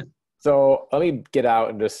 So let me get out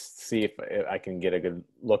and just see if I can get a good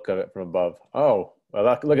look of it from above. Oh,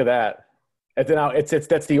 well, look at that.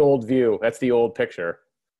 That's the old view. That's the old picture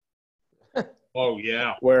oh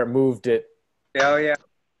yeah. where it moved it. Oh, yeah.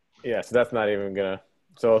 Yeah, so that's not even gonna.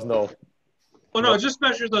 So it's no. well, no, just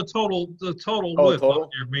measure the total Oh, width total? of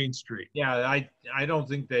your main street. Yeah, I don't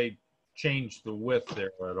think they changed the width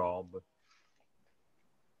there at all, but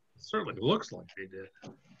It certainly looks like they did.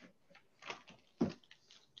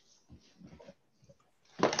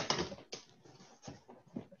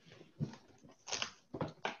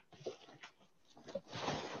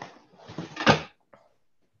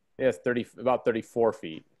 Yeah, it's about 34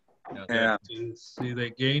 feet. Yeah. See,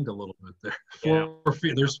 they gained a little bit there. Yeah. 4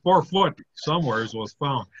 feet. There's 4 foot somewhere was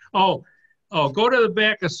found. Oh, go to the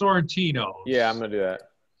back of Sorrentino. Yeah, I'm gonna do that.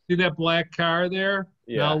 See that black car there?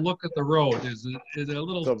 Yeah. Now look at the road. Is it a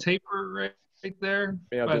little So- taper right there?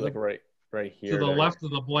 Maybe I'll By do the- like right here. to the there. left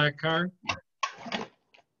of the black car?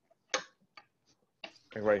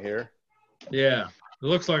 Like right here. Yeah. It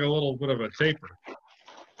looks like a little bit of a taper.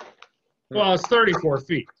 Well, it's 34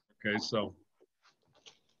 feet. Okay, so.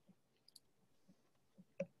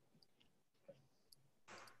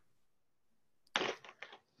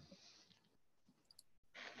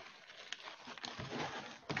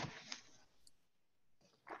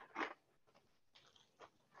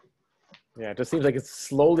 Yeah, it just seems like it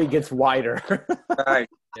slowly gets wider. Right.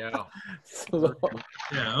 yeah. Slow.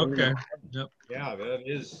 Yeah, okay. Yeah, that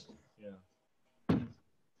is. Yeah.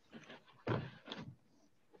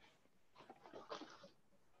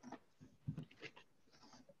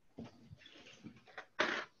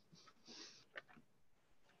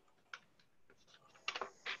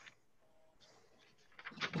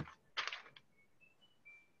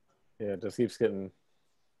 Yeah, it just keeps getting.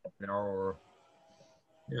 Or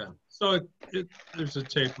Yeah. So there's a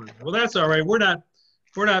taper. Well, that's all right. We're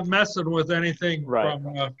not messing with anything Right.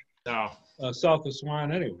 from no. south of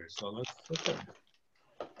Swan anyway. So that's okay.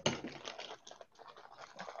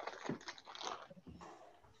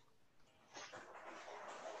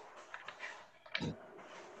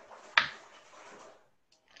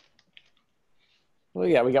 Well,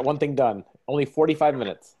 yeah, we got one thing done. Only 45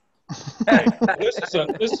 minutes.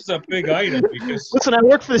 This is a big item because Listen, I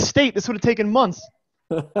work for the state. This would have taken months.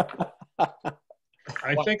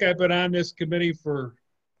 I think I've been on this committee for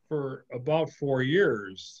about 4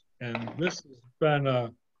 years, and this has been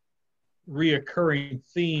a reoccurring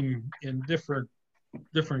theme in different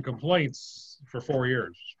complaints for 4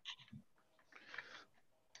 years.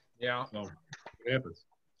 Yeah. So it happens.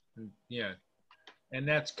 Yeah. And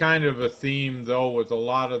that's kind of a theme, though, with a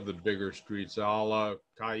lot of the bigger streets. A la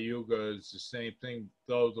Cayuga is the same thing,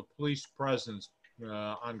 though the police presence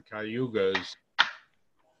on Cayuga is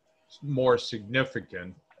more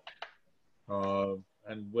significant.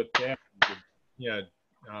 And with that, yeah,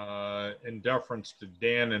 in deference to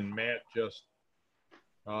Dan and Matt just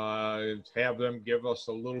have them give us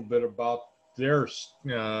a little bit about their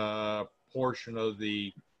portion of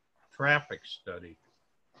the traffic study.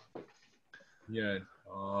 Yeah,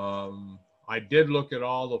 I did look at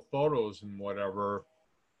all the photos and whatever.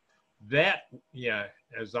 That, yeah,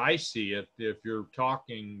 as I see it, if you're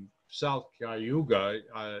talking South Cayuga,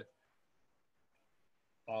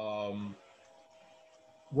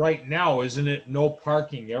 right now, isn't it no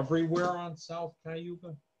parking everywhere on South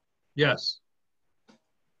Cayuga? Yes.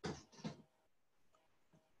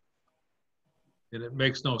 And it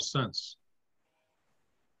makes no sense.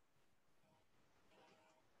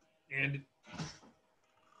 And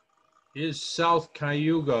is South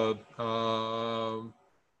Cayuga,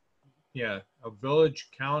 yeah, a village,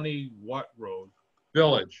 county, what road?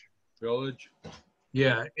 Village. Village?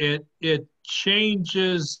 Yeah, it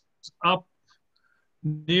changes up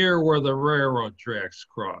near where the railroad tracks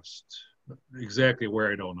crossed. Exactly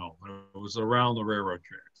where, I don't know. It was around the railroad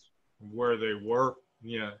tracks. Where they were?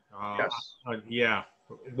 Yeah. Yes. Yeah.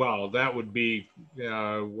 Well, that would be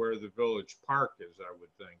where the village park is, I would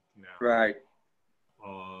think now. Right.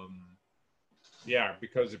 Yeah,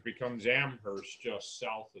 because it becomes Amherst just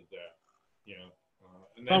south of that. You know,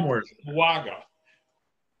 and then Somewhere. Waga.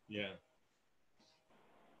 Yeah.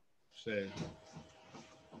 So,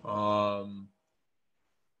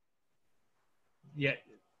 yeah,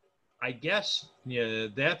 I guess, yeah,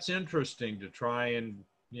 that's interesting to try and,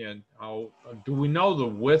 yeah, do we know the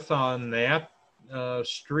width on that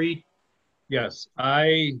street? Yes,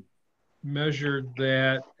 I measured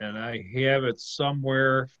that and I have it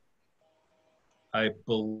somewhere. I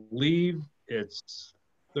believe it's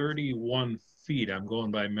 31 feet. I'm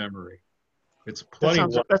going by memory. It's That plenty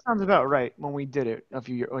sounds, wide. that sounds about right when we did it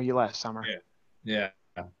last summer. Yeah.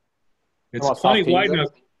 It's Well, plenty South wide Cayuga?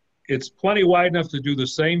 enough. It's plenty wide enough to do the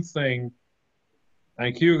same thing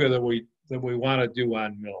on Cayuga that we want to do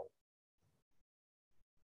on Mill.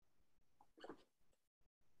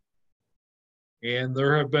 And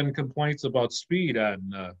there have been complaints about speed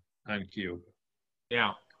on Cayuga.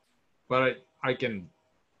 Yeah, but I can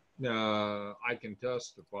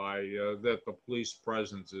testify that the police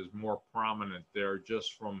presence is more prominent there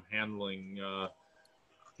just from handling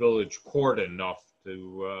village court enough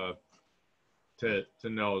to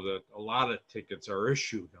know that a lot of tickets are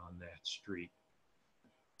issued on that street.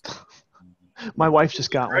 My wife just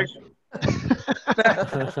got one.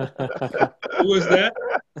 Who was that?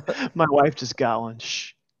 My wife just got one.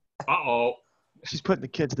 Shh. Uh-oh. She's putting the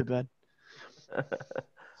kids to bed.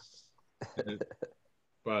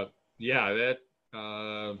 But yeah, that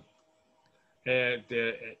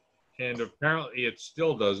and apparently it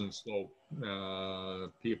still doesn't slow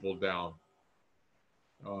people down.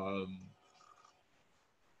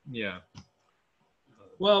 Yeah.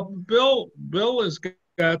 Well, Bill has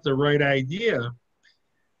got the right idea.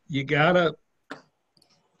 You gotta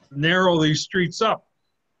narrow these streets up,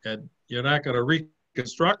 and you're not gonna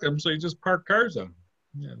reconstruct them, so you just park cars on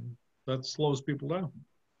them. And that slows people down.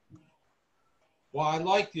 Well, I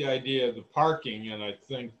like the idea of the parking, and I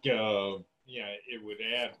think yeah, it would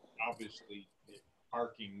add obviously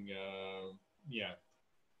parking. Yeah,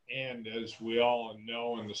 and as we all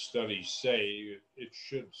know, and the studies say, it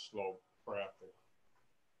should slow traffic.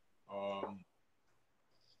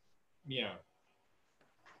 Yeah.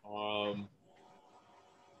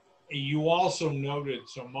 You also noted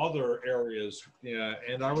some other areas, yeah,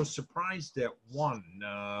 and I was surprised at one.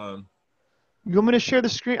 You want me to share the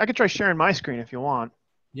screen? I could try sharing my screen if you want.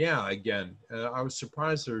 Yeah, again, I was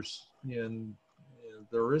surprised there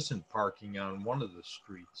isn't parking on one of the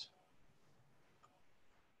streets.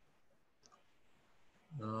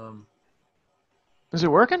 Is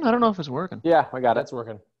it working? I don't know if it's working. Yeah, I got it. That's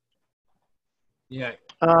working. Yeah,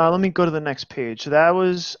 Let me go to the next page. So that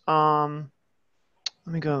was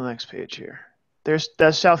let me go to the next page here.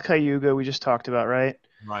 That's South Cayuga we just talked about, right?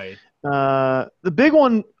 right. A big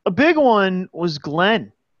one was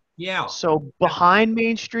Glen. Yeah, So behind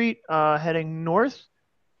Main Street, heading north.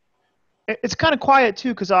 It's kind of quiet too,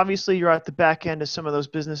 because obviously you're at the back end of some of those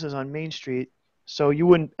businesses on Main Street, so you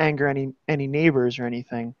wouldn't anger any neighbors or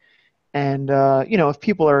anything. And if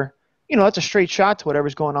people are, that's a straight shot to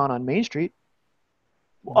whatever's going on Main Street.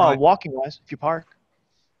 Right. Walking wise, if you park.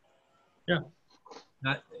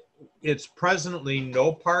 it's presently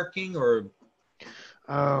no parking, or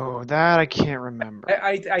Oh, that I can't remember.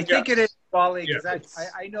 I think it is, Wally, because Yeah.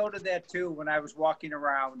 I noted that too when I was walking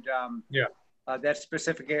around Yeah. that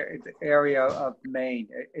specific area of Maine.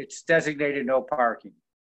 It's designated no parking.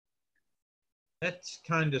 that's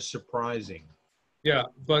kind of surprising. Yeah,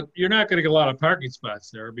 but you're not going to get a lot of parking spots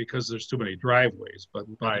there because there's too many driveways. But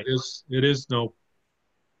Right. it is no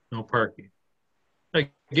parking.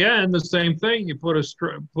 Like again, the same thing. You put a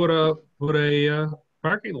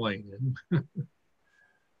parking lane in.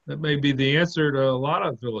 That may be the answer to a lot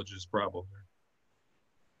of villages' problem.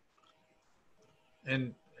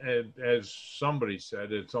 And as somebody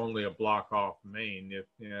said, it's only a block off Main.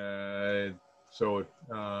 So it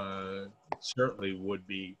certainly would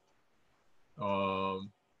be,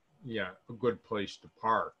 yeah, a good place to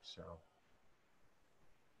park. So,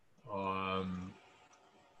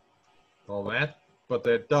 well,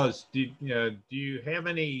 that does. Do you have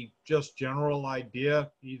any just general idea,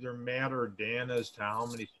 either Matt or Dan, as to how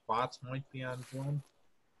many spots might be on Glen?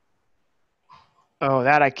 Oh,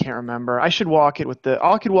 that I can't remember. I could walk it with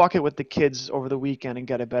the kids over the weekend and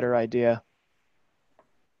get a better idea.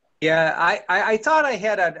 Yeah, I thought I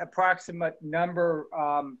had an approximate number,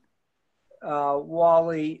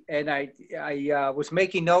 Wally, and I was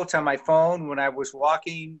making notes on my phone when I was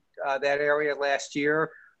walking that area last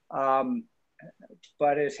year.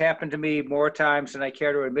 But it's happened to me more times than I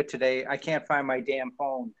care to admit today. I can't find my damn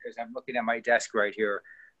phone because I'm looking at my desk right here.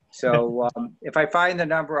 So if I find the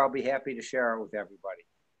number, I'll be happy to share it with everybody.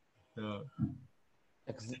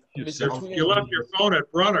 You left your phone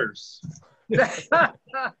at Brunner's.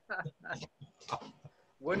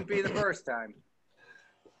 Wouldn't be the first time.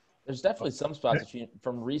 There's definitely some spots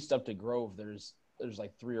from Reist up to Grove. There's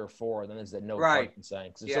like 3 or 4, and then there's that no parking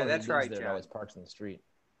sign. Yeah, that's right. There always parks in the street.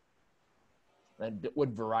 And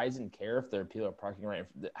would Verizon care if their people are parking right?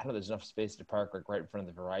 I know there's enough space to park right in front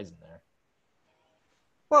of the Verizon there.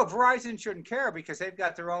 Well, Verizon shouldn't care because they've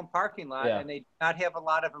got their own parking lot, and they do not have a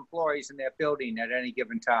lot of employees in that building at any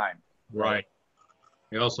given time. Right.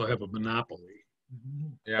 They also have a monopoly.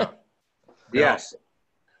 Yeah. Yes.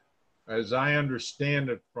 As I understand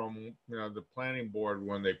it from the planning board,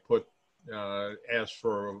 when they asked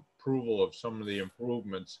for approval of some of the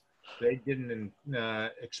improvements, they didn't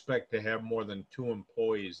expect to have more than 2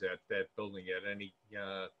 employees at that building at any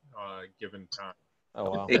given time.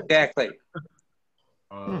 Oh, wow. Exactly.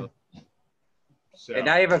 So. And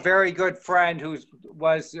I have a very good friend who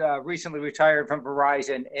was recently retired from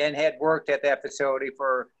Verizon and had worked at that facility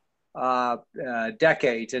for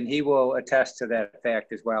decades, and he will attest to that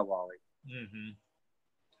fact as well, Wally. Mm-hmm.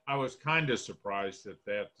 I was kind of surprised at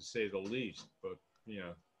that, to say the least, but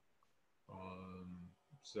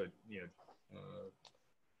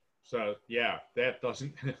so yeah, that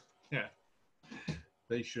doesn't. Yeah,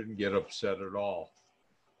 they shouldn't get upset at all.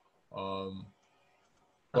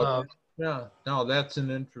 But yeah, no, that's an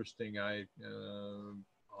interesting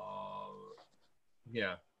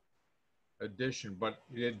addition. But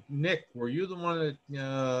Nick, were you the one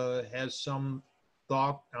that has some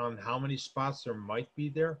thought on how many spots there might be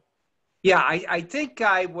there? Yeah, I think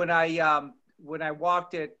when I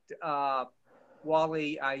walked it,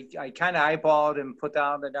 Wally, I kind of eyeballed and put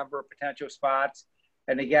down the number of potential spots.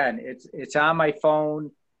 And again, it's on my phone.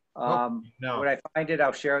 No. When I find it,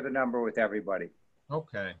 I'll share the number with everybody.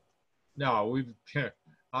 Okay. No, we've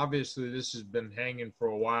obviously this has been hanging for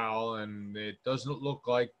a while, and it doesn't look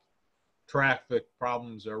like traffic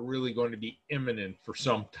problems are really going to be imminent for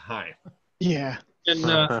some time. Yeah. And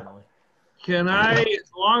can I,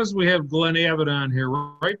 as long as we have Glen Abbott on here,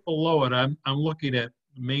 right below it, I'm looking at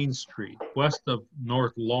Main Street, west of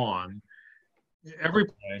North Lawn. Every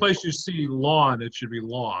place you see lawn, it should be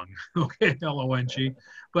long. Okay, L-O-N-G.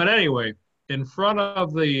 But anyway, in front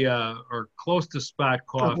of the or close to Spot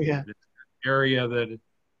Coffee, area that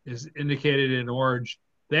is indicated in orange,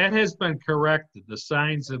 that has been corrected. The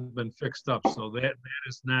signs have been fixed up, so that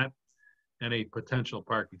is not any potential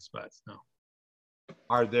parking spots. No.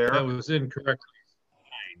 Are there? That was incorrectly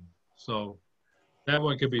signed, so that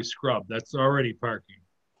one could be scrubbed. That's already parking.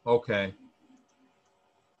 Okay.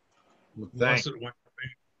 Well,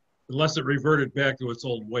 unless it reverted back to its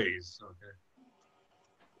old ways.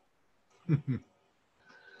 Okay.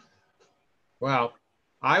 Well,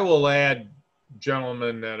 I will add,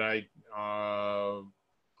 gentlemen, that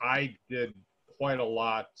I did quite a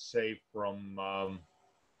lot, say from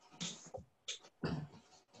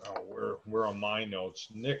where are my notes?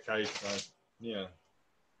 Nick,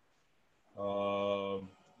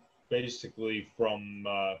 basically from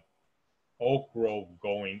Oak Grove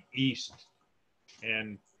going east,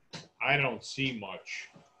 and I don't see much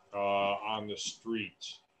on the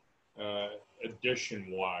streets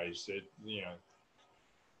addition-wise.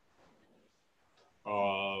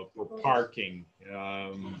 For parking,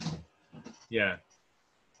 on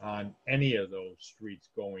any of those streets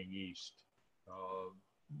going east.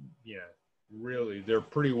 Really, they're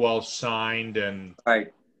pretty well signed, and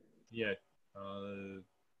right.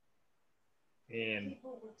 And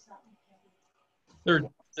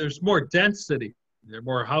there's more density There's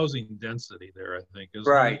more housing density there, I think, isn't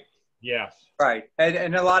Right, there? Yes, right.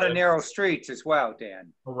 And a lot of narrow streets as well,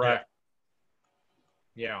 Dan. correct.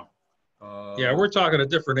 Yeah. Yeah, we're talking a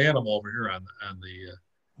different animal over here on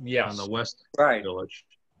yes. the West Right. Village.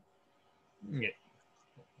 Yeah.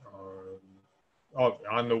 Oh,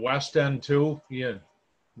 on the west end too? Yeah.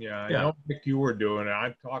 Yeah, I Yeah. don't think you were doing it.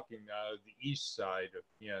 I'm talking the east side of,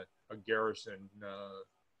 of Garrison.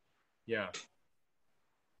 Yeah.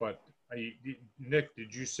 But Nick,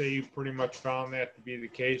 did you say you pretty much found that to be the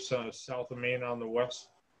case south of Main on the west?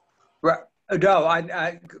 Right. No,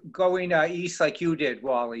 I going east like you did,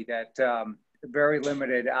 Wally, that very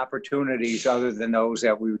limited opportunities other than those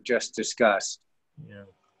that we just discussed. Yeah.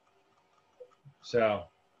 So,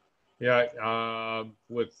 yeah,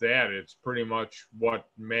 with that, it's pretty much what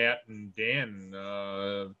Matt and Dan,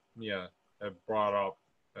 have brought up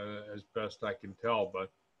as best I can tell.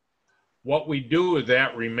 But what we do with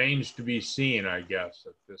that remains to be seen, I guess,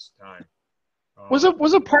 at this time. Was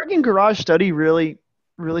a parking garage study really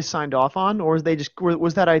signed off on, or was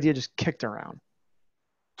that idea just kicked around?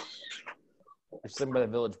 It's done by the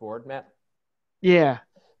village board, Matt. Yeah.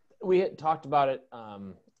 We had talked about it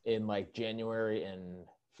in like January and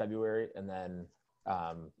February, and then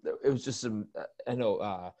it was just some. I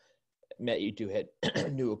know Matt, you two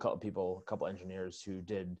knew a couple engineers who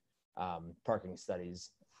did parking studies,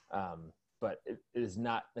 but it is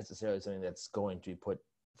not necessarily something that's going to be put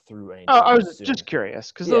through anything. I was soon. just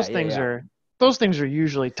curious because Yeah, those things are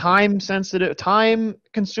usually time sensitive, time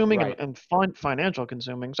consuming, Right. and financial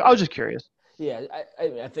consuming. So I was just curious. Yeah,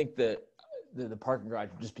 I think that the parking garage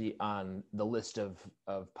would just be on the list of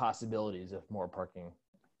possibilities of more parking.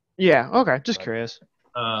 Yeah. Okay. Just Right. curious.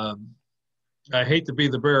 I hate to be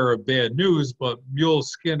the bearer of bad news, but Mule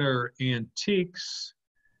Skinner Antiques,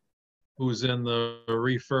 who's in the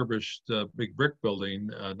refurbished big brick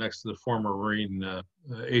building next to the former Marine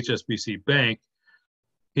HSBC Bank,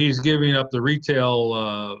 he's giving up the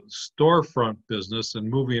retail storefront business and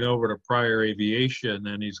moving over to Prior Aviation,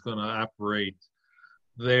 and he's going to operate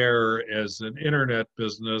there as an internet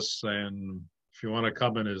business. And if you want to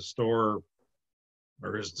come in his store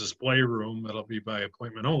or his display room, it'll be by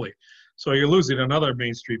appointment only. So you're losing another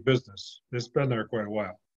Main Street business. It's been there quite a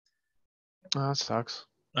while. Oh, that sucks.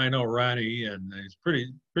 I know Ronnie, and he's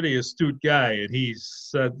pretty astute guy, and he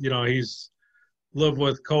said, he's lived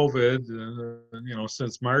with COVID,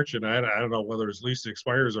 since March, and I don't know whether his lease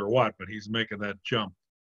expires or what, but he's making that jump.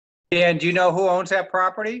 And do you know who owns that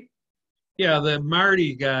property? Yeah, the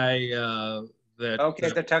Marty guy. Okay,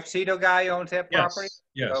 the tuxedo guy owns that property?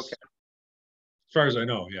 Yes. Okay. As far as I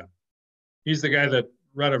know, yeah. He's the guy that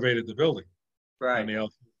renovated the building. Right. Yeah.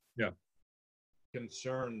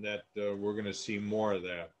 Concerned that we're going to see more of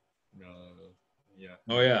that. Yeah.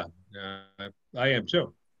 Oh, yeah. I am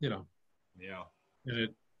too, Yeah. And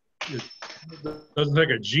it doesn't take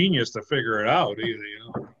a genius to figure it out either,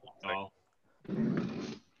 No.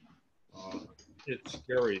 It's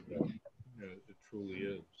scary, though. It truly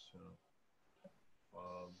is.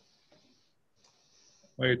 Well,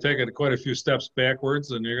 you're taking quite a few steps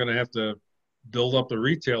backwards, and you're going to have to build up the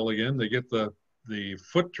retail again to get the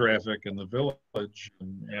foot traffic in the village.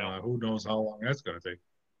 And who knows how long that's going to take.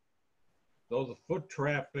 Though the foot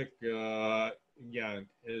traffic, has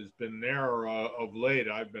been there of late.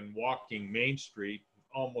 I've been walking Main Street,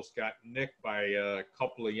 almost got nicked by a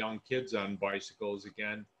couple of young kids on bicycles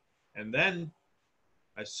again. And then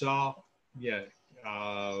I saw,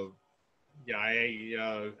 I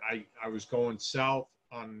was going south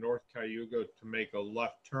on North Cayuga to make a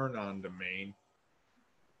left turn onto Main.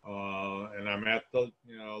 And I'm at the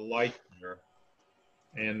light there,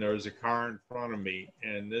 and there's a car in front of me,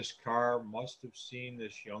 and this car must have seen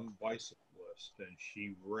this young bicyclist, and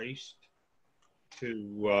she raced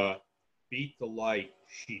to beat the light.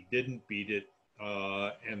 She didn't beat it,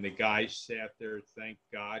 and the guy sat there, thank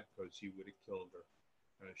God, because he would have killed her.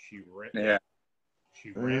 She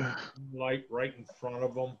ran the light right in front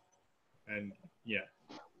of him, and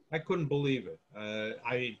I couldn't believe it.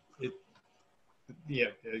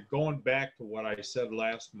 Going back to what I said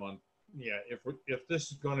last month, if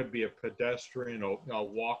this is going to be a pedestrian or a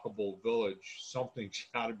walkable village, something's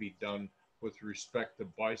got to be done with respect to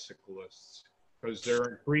bicyclists, because they're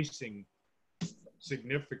increasing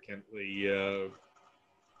significantly.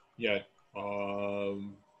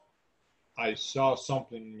 I saw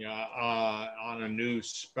something on a news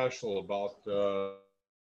special about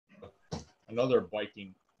another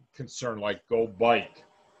biking concern like Go Bike.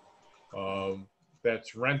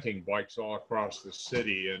 That's renting bikes all across the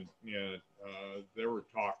city, and they were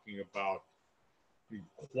talking about the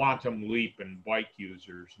quantum leap in bike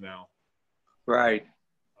users now. Right.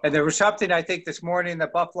 And there was something, I think, this morning in the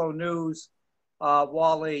Buffalo News,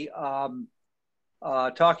 Wally,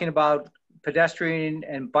 talking about pedestrian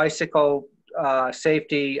and bicycle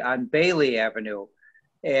safety on Bailey Avenue.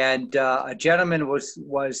 And a gentleman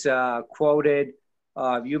was quoted.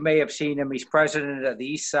 You may have seen him. He's president of the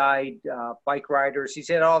East Side Bike Riders. He's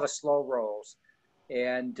at all the slow rolls.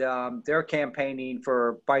 And they're campaigning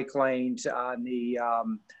for bike lanes on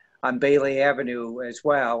Bailey Avenue as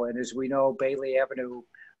well. And as we know, Bailey Avenue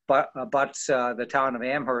butts the town of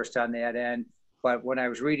Amherst on that end. But when I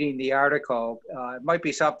was reading the article, it might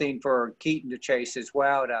be something for Keaton to chase as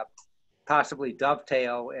well, to possibly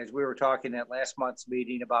dovetail, as we were talking at last month's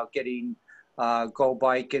meeting about getting Go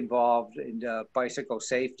Bike involved in bicycle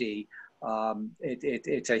safety.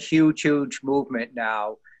 It's a huge, huge movement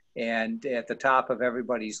now, and at the top of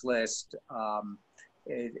everybody's list.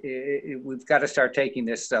 We've got to start taking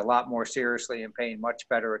this a lot more seriously and paying much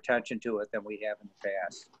better attention to it than we have in the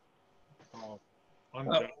past.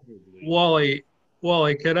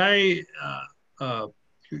 Wally, could I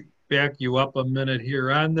back you up a minute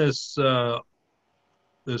here on this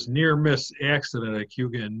this near miss accident at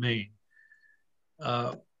Cayuga in Maine?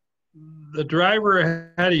 The driver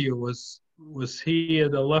ahead of you, was he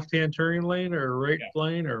in the left-hand turning lane or right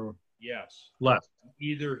lane or Yes. left?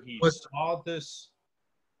 Either he saw this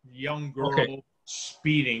young girl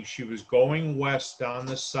speeding. She was going west on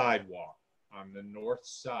the sidewalk on the north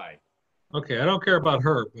side. Okay, I don't care about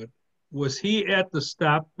her, but was he at the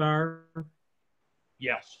stop bar?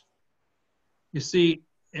 Yes. You see,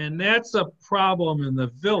 and that's a problem in the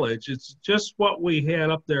village. It's just what we had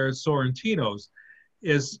up there at Sorrentino's,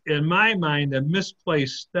 is, in my mind, a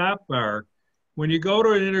misplaced stop bar. When you go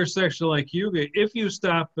to an intersection like Cayuga, if you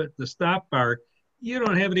stop at the stop bar, you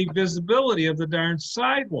don't have any visibility of the darn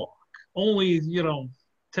sidewalk. Only,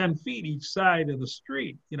 10 feet each side of the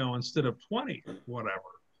street, instead of 20, whatever.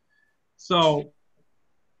 So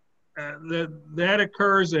that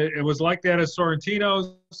occurs. It was like that at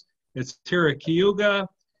Sorrentino's. It's here at Cayuga.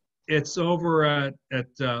 It's over at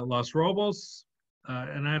Los Robles,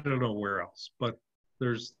 and I don't know where else. But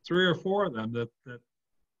there's 3 or 4 of them that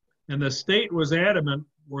and the state was adamant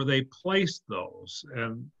where they placed those,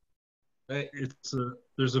 and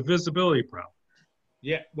there's a visibility problem.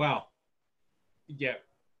 Yeah. Well. Yeah.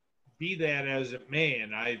 Be that as it may,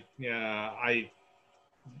 and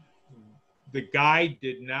the guy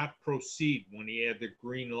did not proceed when he had the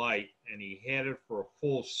green light, and he had it for a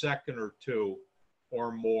full second or two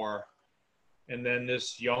or more. And then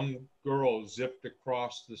this young girl zipped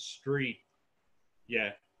across the street.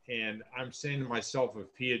 Yeah. And I'm saying to myself, if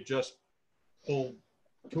he had just pulled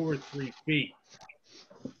 2 or 3 feet,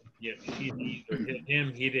 yeah, she'd either hit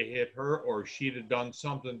him, he'd have hit her, or she'd have done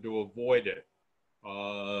something to avoid it.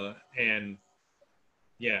 And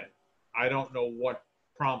yeah, I don't know what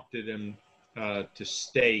prompted him to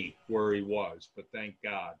stay where he was, but thank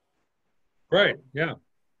God. Right. Yeah.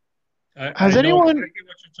 Has anyone? What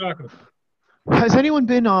you're talking about. Has anyone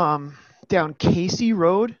been down Casey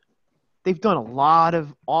Road? They've done a lot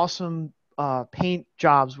of awesome paint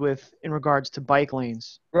jobs in regards to bike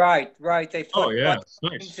lanes. Right. They put it's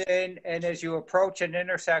lanes nice. in, and as you approach an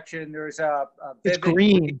intersection, there's a It's vivid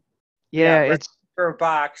green. Yeah, it's a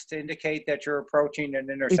box to indicate that you're approaching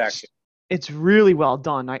an intersection. It's really well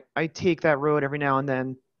done. I take that road every now and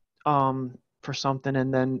then for something,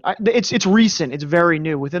 and then it's recent. It's very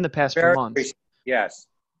new, within the past few months. Recent. Yes.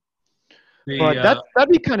 But that'd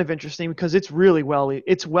be kind of interesting because it's really well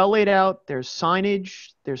laid out. There's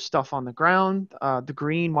signage. There's stuff on the ground. The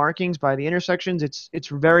green markings by the intersections. It's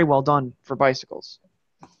very well done for bicycles.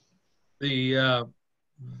 The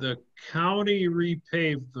county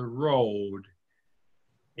repaved the road,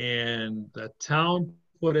 and the town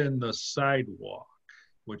put in the sidewalk,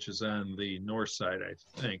 which is on the north side, I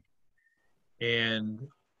think. And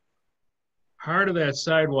part of that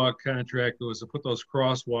sidewalk contract was to put those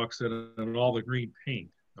crosswalks in and all the green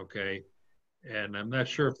paint, okay? And I'm not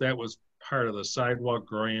sure if that was part of the sidewalk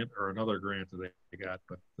grant or another grant that they got,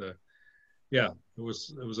 but yeah, it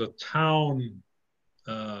was a town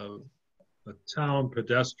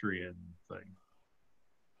pedestrian thing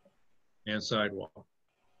and sidewalk,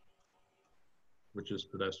 which is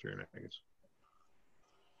pedestrian, I guess.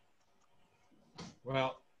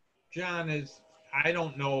 Well, John, I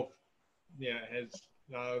don't know if, has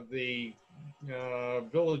the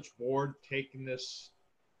village board taken this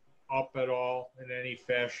up at all in any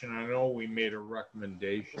fashion? I know we made a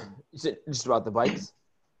recommendation. Is it just about the bikes?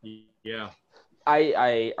 Yeah.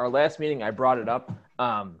 Our last meeting, I brought it up,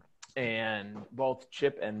 and both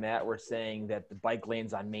Chip and Matt were saying that the bike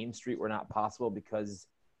lanes on Main Street were not possible because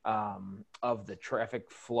of the traffic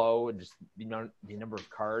flow and just the number of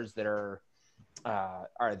cars that are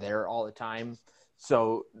there all the time.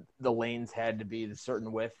 So the lanes had to be a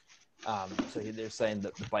certain width. So they're saying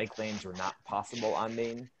that the bike lanes were not possible on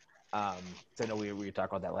Main. So I know we were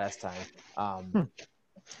talking about that last time.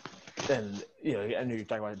 And I know you're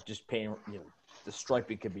talking about just paying. The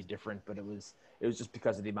striping could be different, but it was just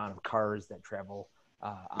because of the amount of cars that travel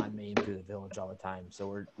on Main through the village all the time. So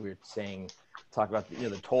we're talk about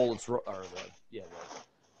the toll or the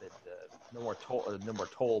no more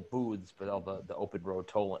toll booths, but all the open road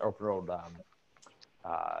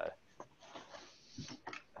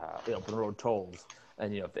open road tolls.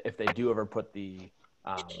 And if they do ever put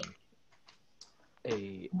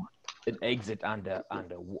an exit onto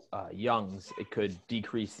Young's, it could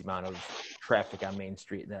decrease the amount of traffic on Main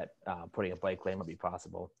Street, and that putting a bike lane would be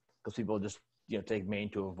possible because people just take Main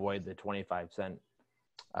to avoid the 25-cent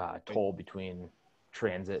toll between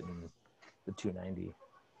Transit and the 290.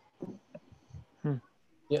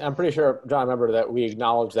 Yeah, I'm pretty sure, John, I remember that we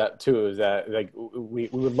acknowledged that too, is that like we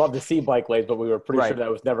would love to see bike lanes, but we were pretty sure that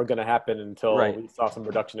was never going to happen until we saw some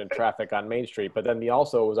reduction in traffic on Main Street. But then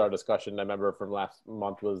also was our discussion, I remember from last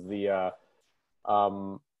month, was the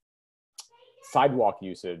sidewalk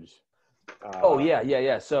usage.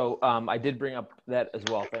 Yeah. So I did bring up that as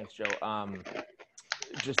well. Thanks, Joe.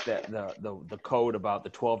 Just that the code about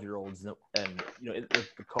the 12-year-olds and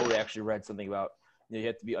the code actually read something about you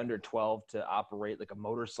have to be under 12 to operate like a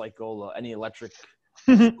motorcycle, any electric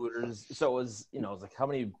scooters. So it was like how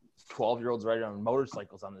many 12-year-olds riding on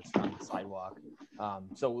motorcycles on the sidewalk.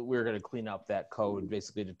 So we were going to clean up that code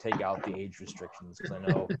basically to take out the age restrictions because I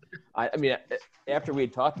know, I mean, after we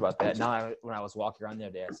had talked about that, when I was walking around the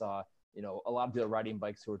other day, I saw a lot of people riding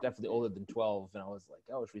bikes who were definitely older than 12, and I was like,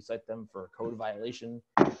 oh, should we cite them for a code violation,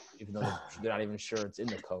 even though they're not even sure it's in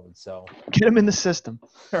the code? So get them in the system.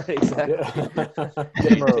 Right, exactly. Get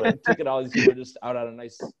them early. Taking all these people just out on a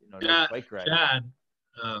nice, nice bike ride.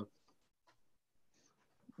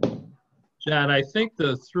 John, I think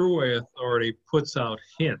the Thruway Authority puts out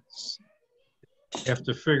hints. You have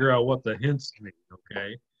to figure out what the hints mean,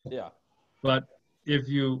 okay? Yeah. But if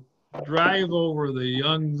you drive over the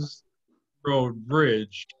Youngs Road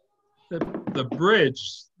Bridge, the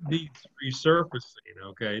bridge needs resurfacing,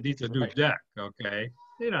 okay? It needs a new deck, okay?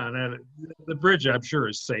 And the bridge, I'm sure,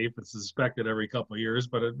 is safe. It's inspected every couple of years,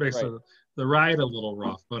 but it makes the ride a little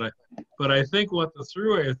rough. But I think what the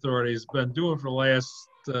Thruway Authority has been doing for the last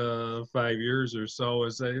 5 years or so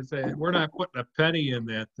is they say, we're not putting a penny in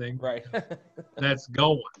that thing. Right. That's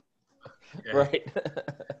going. Okay? Right.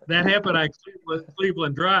 That happened on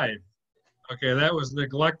Cleveland Drive. Okay, that was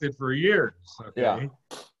neglected for years. Okay. Yeah.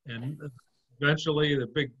 And eventually the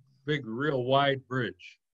big, real wide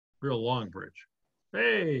bridge, real long bridge.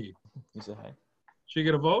 Hey. You say hi. She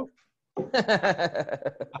get a vote?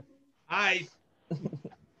 Hi.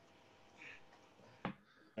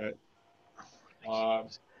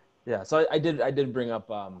 Yeah, so I did bring up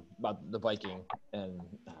about the biking, and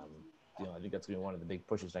I think that's gonna be one of the big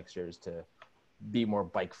pushes next year is to be more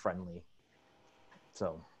bike friendly.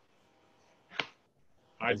 So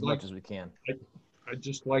as much as we can. I'd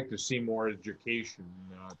just like to see more education.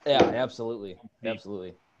 Yeah, absolutely. Yeah.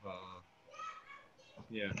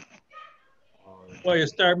 Well, you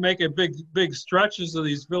start making big stretches of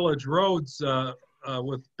these village roads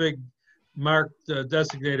with big marked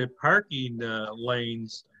designated parking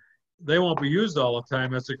lanes. They won't be used all the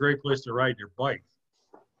time. That's a great place to ride your bike.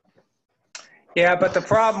 Yeah, but the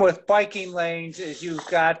problem with biking lanes is you've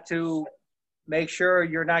got to make sure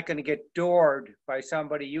you're not going to get doored by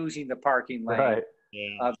somebody using the parking lane. Right.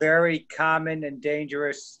 Yeah. A very common and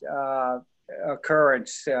dangerous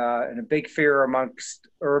occurrence and a big fear amongst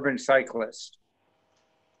urban cyclists.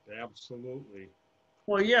 Absolutely.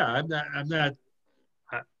 Well, yeah, I'm not.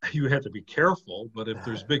 You have to be careful, but if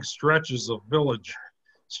there's big stretches of village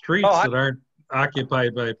streets that aren't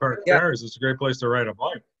occupied by parked cars, it's a great place to ride a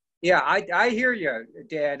bike. Yeah, I hear you,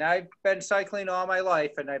 Dan. I've been cycling all my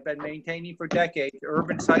life, and I've been maintaining for decades.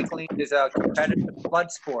 Urban cycling is a competitive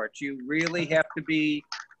blood sport. You really have to be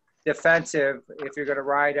defensive if you're going to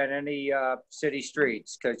ride on any city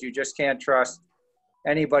streets, because you just can't trust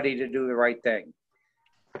anybody to do the right thing.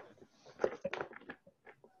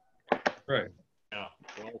 Right. Yeah,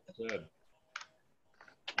 well said.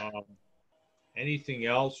 Anything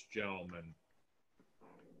else, gentlemen?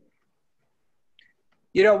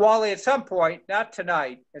 Wally, at some point, not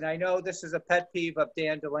tonight, and I know this is a pet peeve of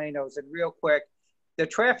Dan Delano's, and real quick, the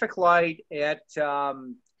traffic light at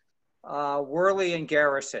Worley and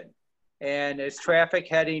Garrison, and as traffic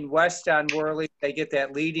heading west on Worley, they get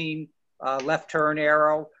that leading left turn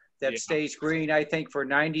arrow. that Yeah. stays green, I think, for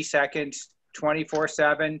 90 seconds,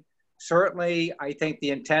 24/7. Certainly, I think the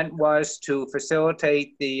intent was to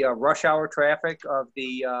facilitate the rush hour traffic of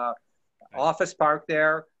the office park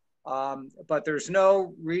there. But there's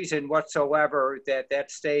no reason whatsoever that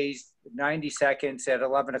stays 90 seconds at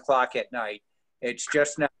 11 o'clock at night. It's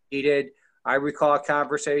just not needed. I recall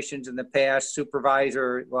conversations in the past,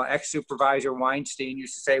 ex-supervisor Weinstein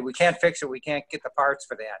used to say, we can't fix it, we can't get the parts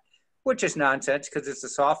for that, which is nonsense because it's a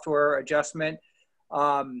software adjustment.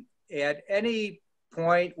 At any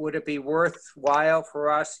point, would it be worthwhile for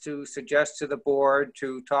us to suggest to the board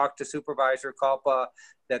to talk to Supervisor Culpa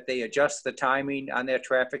that they adjust the timing on that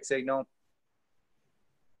traffic signal?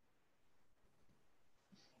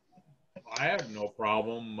 I have no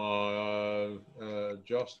problem,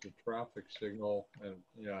 adjust the traffic signal and,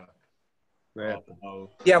 yeah.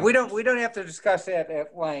 Yeah, we don't have to discuss that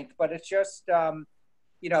at length, but it's just,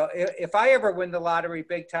 you know, if I ever win the lottery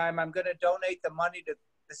big time, I'm going to donate the money to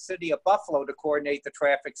the city of Buffalo to coordinate the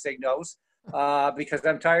traffic signals because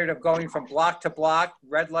I'm tired of going from block to block,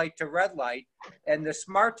 red light to red light. And the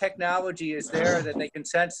smart technology is there that they can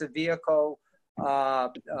sense the vehicle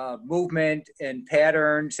movement and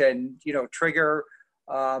patterns and, you know, trigger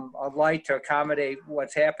a light to accommodate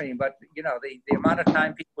what's happening. But, you know, the amount of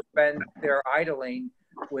time people spend there idling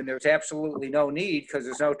when there's absolutely no need because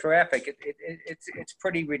there's no traffic, it's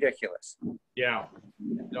pretty ridiculous. Yeah,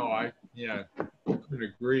 no, I could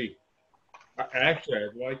agree. Actually,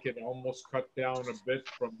 I'd like it almost cut down a bit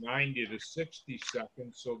from 90 to 60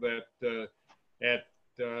 seconds so that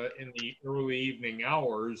in the early evening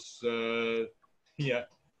hours, when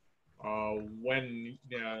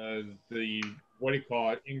the, what do you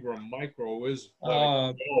call it, Ingram Micro is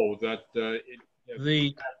letting know that it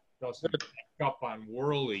doesn't pick up on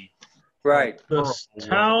Worley. Right. The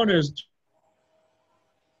town is,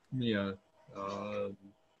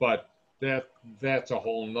 but that's a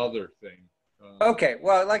whole nother thing. Okay,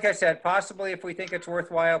 well, like I said, possibly if we think it's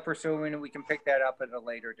worthwhile pursuing, we can pick that up at a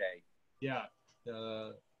later date. Yeah,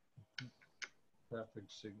 traffic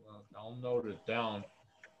signal. I'll note it down.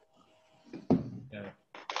 Yeah.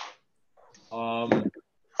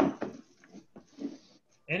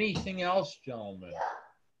 Anything else, gentlemen?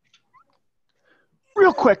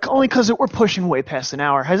 Real quick, only because we're pushing way past an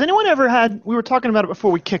hour. Has anyone ever had, we were talking about it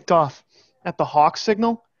before we kicked off at the Hawk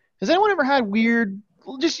signal. Has anyone ever had weird,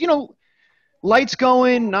 just, you know, lights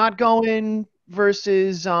going, not going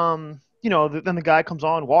versus, you know, then the guy comes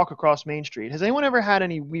on, walk across Main Street. Has anyone ever had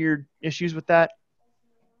any weird issues with that?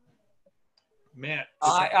 Matt?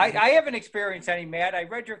 I haven't experienced any, Matt. I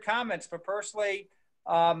read your comments, but personally,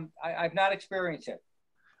 I've not experienced it.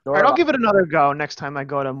 All right, I'll give it another go next time I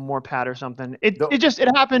go to Morpat or something. It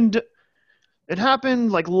happened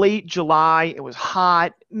like late July. It was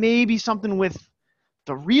hot. Maybe something with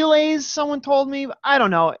the relays, someone told me. I don't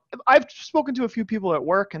know. I've spoken to a few people at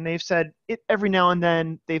work, and they've said every now and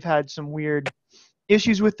then they've had some weird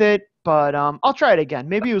issues with it, but I'll try it again.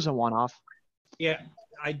 Maybe it was a one-off. Yeah,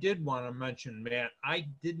 I did want to mention, Matt, I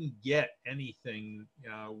didn't get anything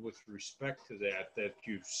with respect to that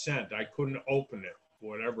you sent. I couldn't open it,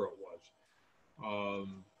 whatever it was.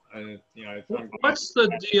 what's the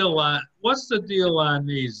deal on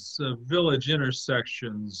these village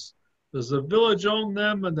intersections? Does the village own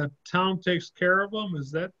them and the town takes care of them?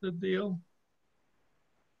 Is that the deal?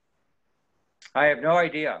 I have no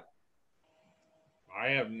idea. I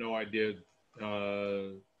have no idea.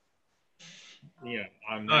 I'm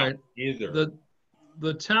not right. either.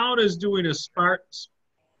 The town is doing a smart.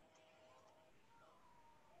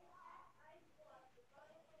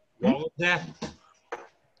 What was that?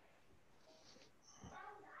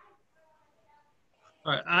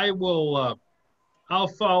 All right, I will. I'll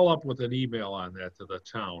follow up with an email on that to the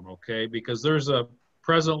town, okay? Because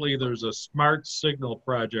presently there's a smart signal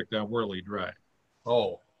project on Worley Drive.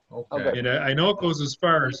 Oh, okay. And I know it goes as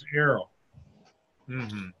far as Arrow.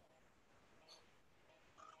 Mm-hmm.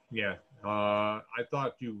 Yeah. I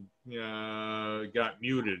thought you got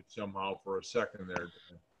muted somehow for a second there.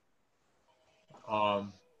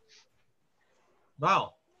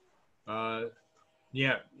 Wow.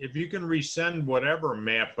 Yeah, if you can resend whatever,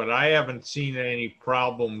 Matt, but I haven't seen any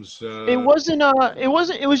problems. It was an email.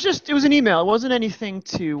 It wasn't anything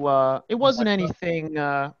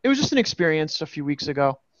it was just an experience a few weeks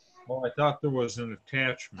ago. Well, I thought there was an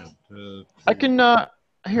attachment. I can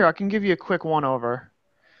give you a quick one over.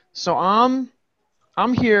 So I'm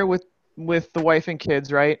here with the wife and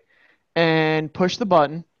kids, right? And push the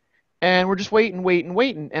button, and we're just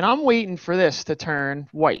waiting, and I'm waiting for this to turn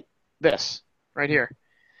white. This right here,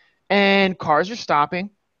 and cars are stopping,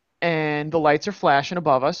 and the lights are flashing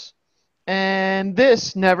above us, and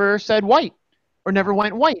this never said white or never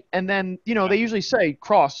went white. And then, they usually say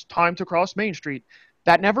time to cross Main Street.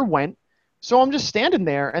 That never went. So I'm just standing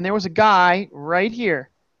there, and there was a guy right here,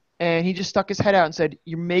 and he just stuck his head out and said,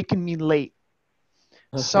 "You're making me late."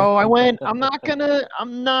 So I went, I'm not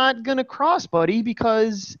gonna cross, buddy,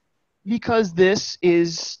 because this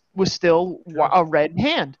was still a red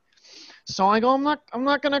hand. So I go, I'm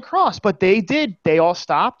not gonna cross. But they did. They all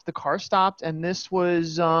stopped. The car stopped, and this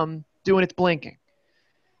was doing its blinking.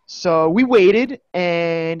 So we waited,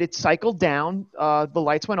 and it cycled down. The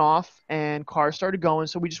lights went off, and cars started going.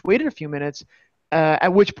 So we just waited a few minutes.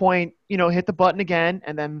 At which point, hit the button again,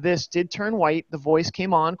 and then this did turn white. The voice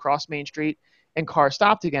came on, cross Main Street, and car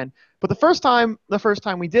stopped again. But the first time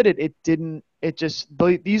we did it, it didn't. It just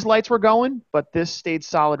these lights were going, but this stayed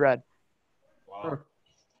solid red. Wow.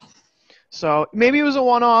 So maybe it was a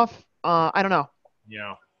one-off. I don't know.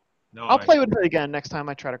 Yeah. No, I'll play with it again next time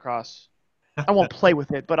I try to cross. I won't play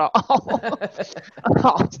with it, but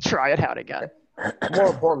I'll try it out again. More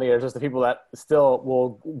importantly, there's just the people that still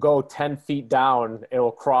will go 10 feet down and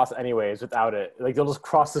will cross anyways without it. Like they'll just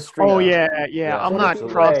cross the street. Oh yeah. I'm not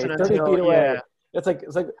crossing 30 until feet away. Yeah. It's like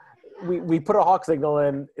we put a hawk signal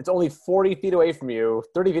in. It's only 40 feet away from you,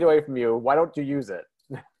 30 feet away from you. Why don't you use it?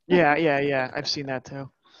 Yeah. I've seen that too.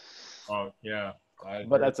 Oh yeah.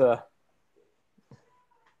 But that's a.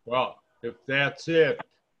 Well, if that's it,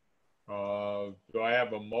 do I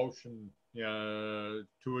have a motion to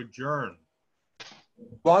adjourn?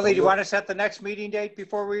 Wally, do you want to set the next meeting date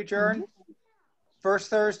before we adjourn? First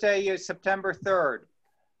Thursday is September 3rd.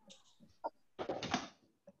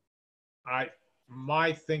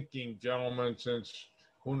 My thinking, gentlemen, since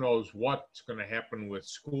who knows what's going to happen with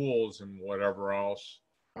schools and whatever else.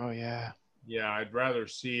 Oh yeah. Yeah, I'd rather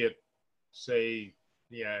see it say,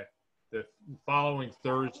 the following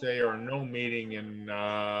Thursday or no meeting in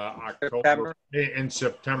October, in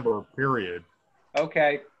September, period.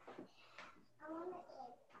 Okay.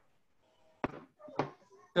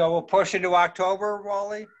 So we'll push into October,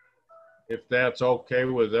 Wally? If that's okay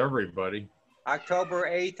with everybody. October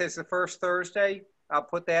 8th is the first Thursday. I'll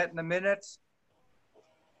put that in the minutes.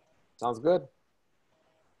 Sounds good.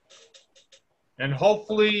 And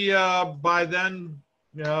hopefully by then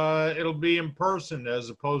it'll be in person as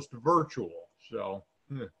opposed to virtual. So.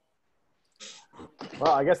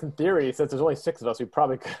 Well, I guess in theory, since there's only 6 of us, we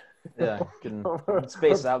probably could. Yeah, can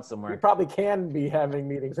space out We somewhere. probably can be having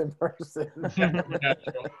meetings in person.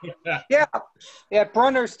 Yeah, at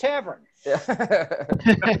Brunner's Tavern. Yeah.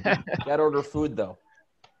 Got to order food though.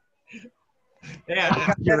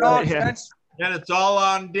 Yeah, You're It all right, yeah. expense- and it's all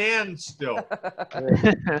on Dan still.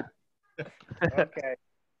 Okay.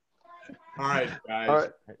 All right, guys. All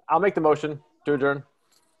right, I'll make the motion to adjourn.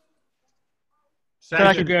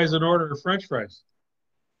 Take you guys an order of French fries.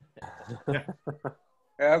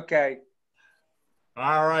 Okay.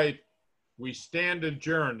 All right. We stand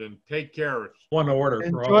adjourned and take care. One order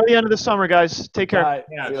for all. Enjoy the end of the summer, guys. Take care. Bye.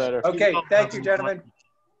 Yes. See you later. Okay, thank you, gentlemen.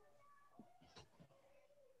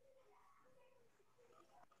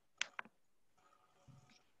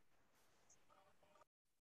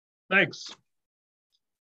 Thanks.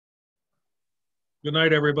 Good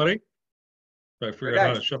night, everybody. I figured out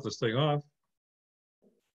how to shut this thing off.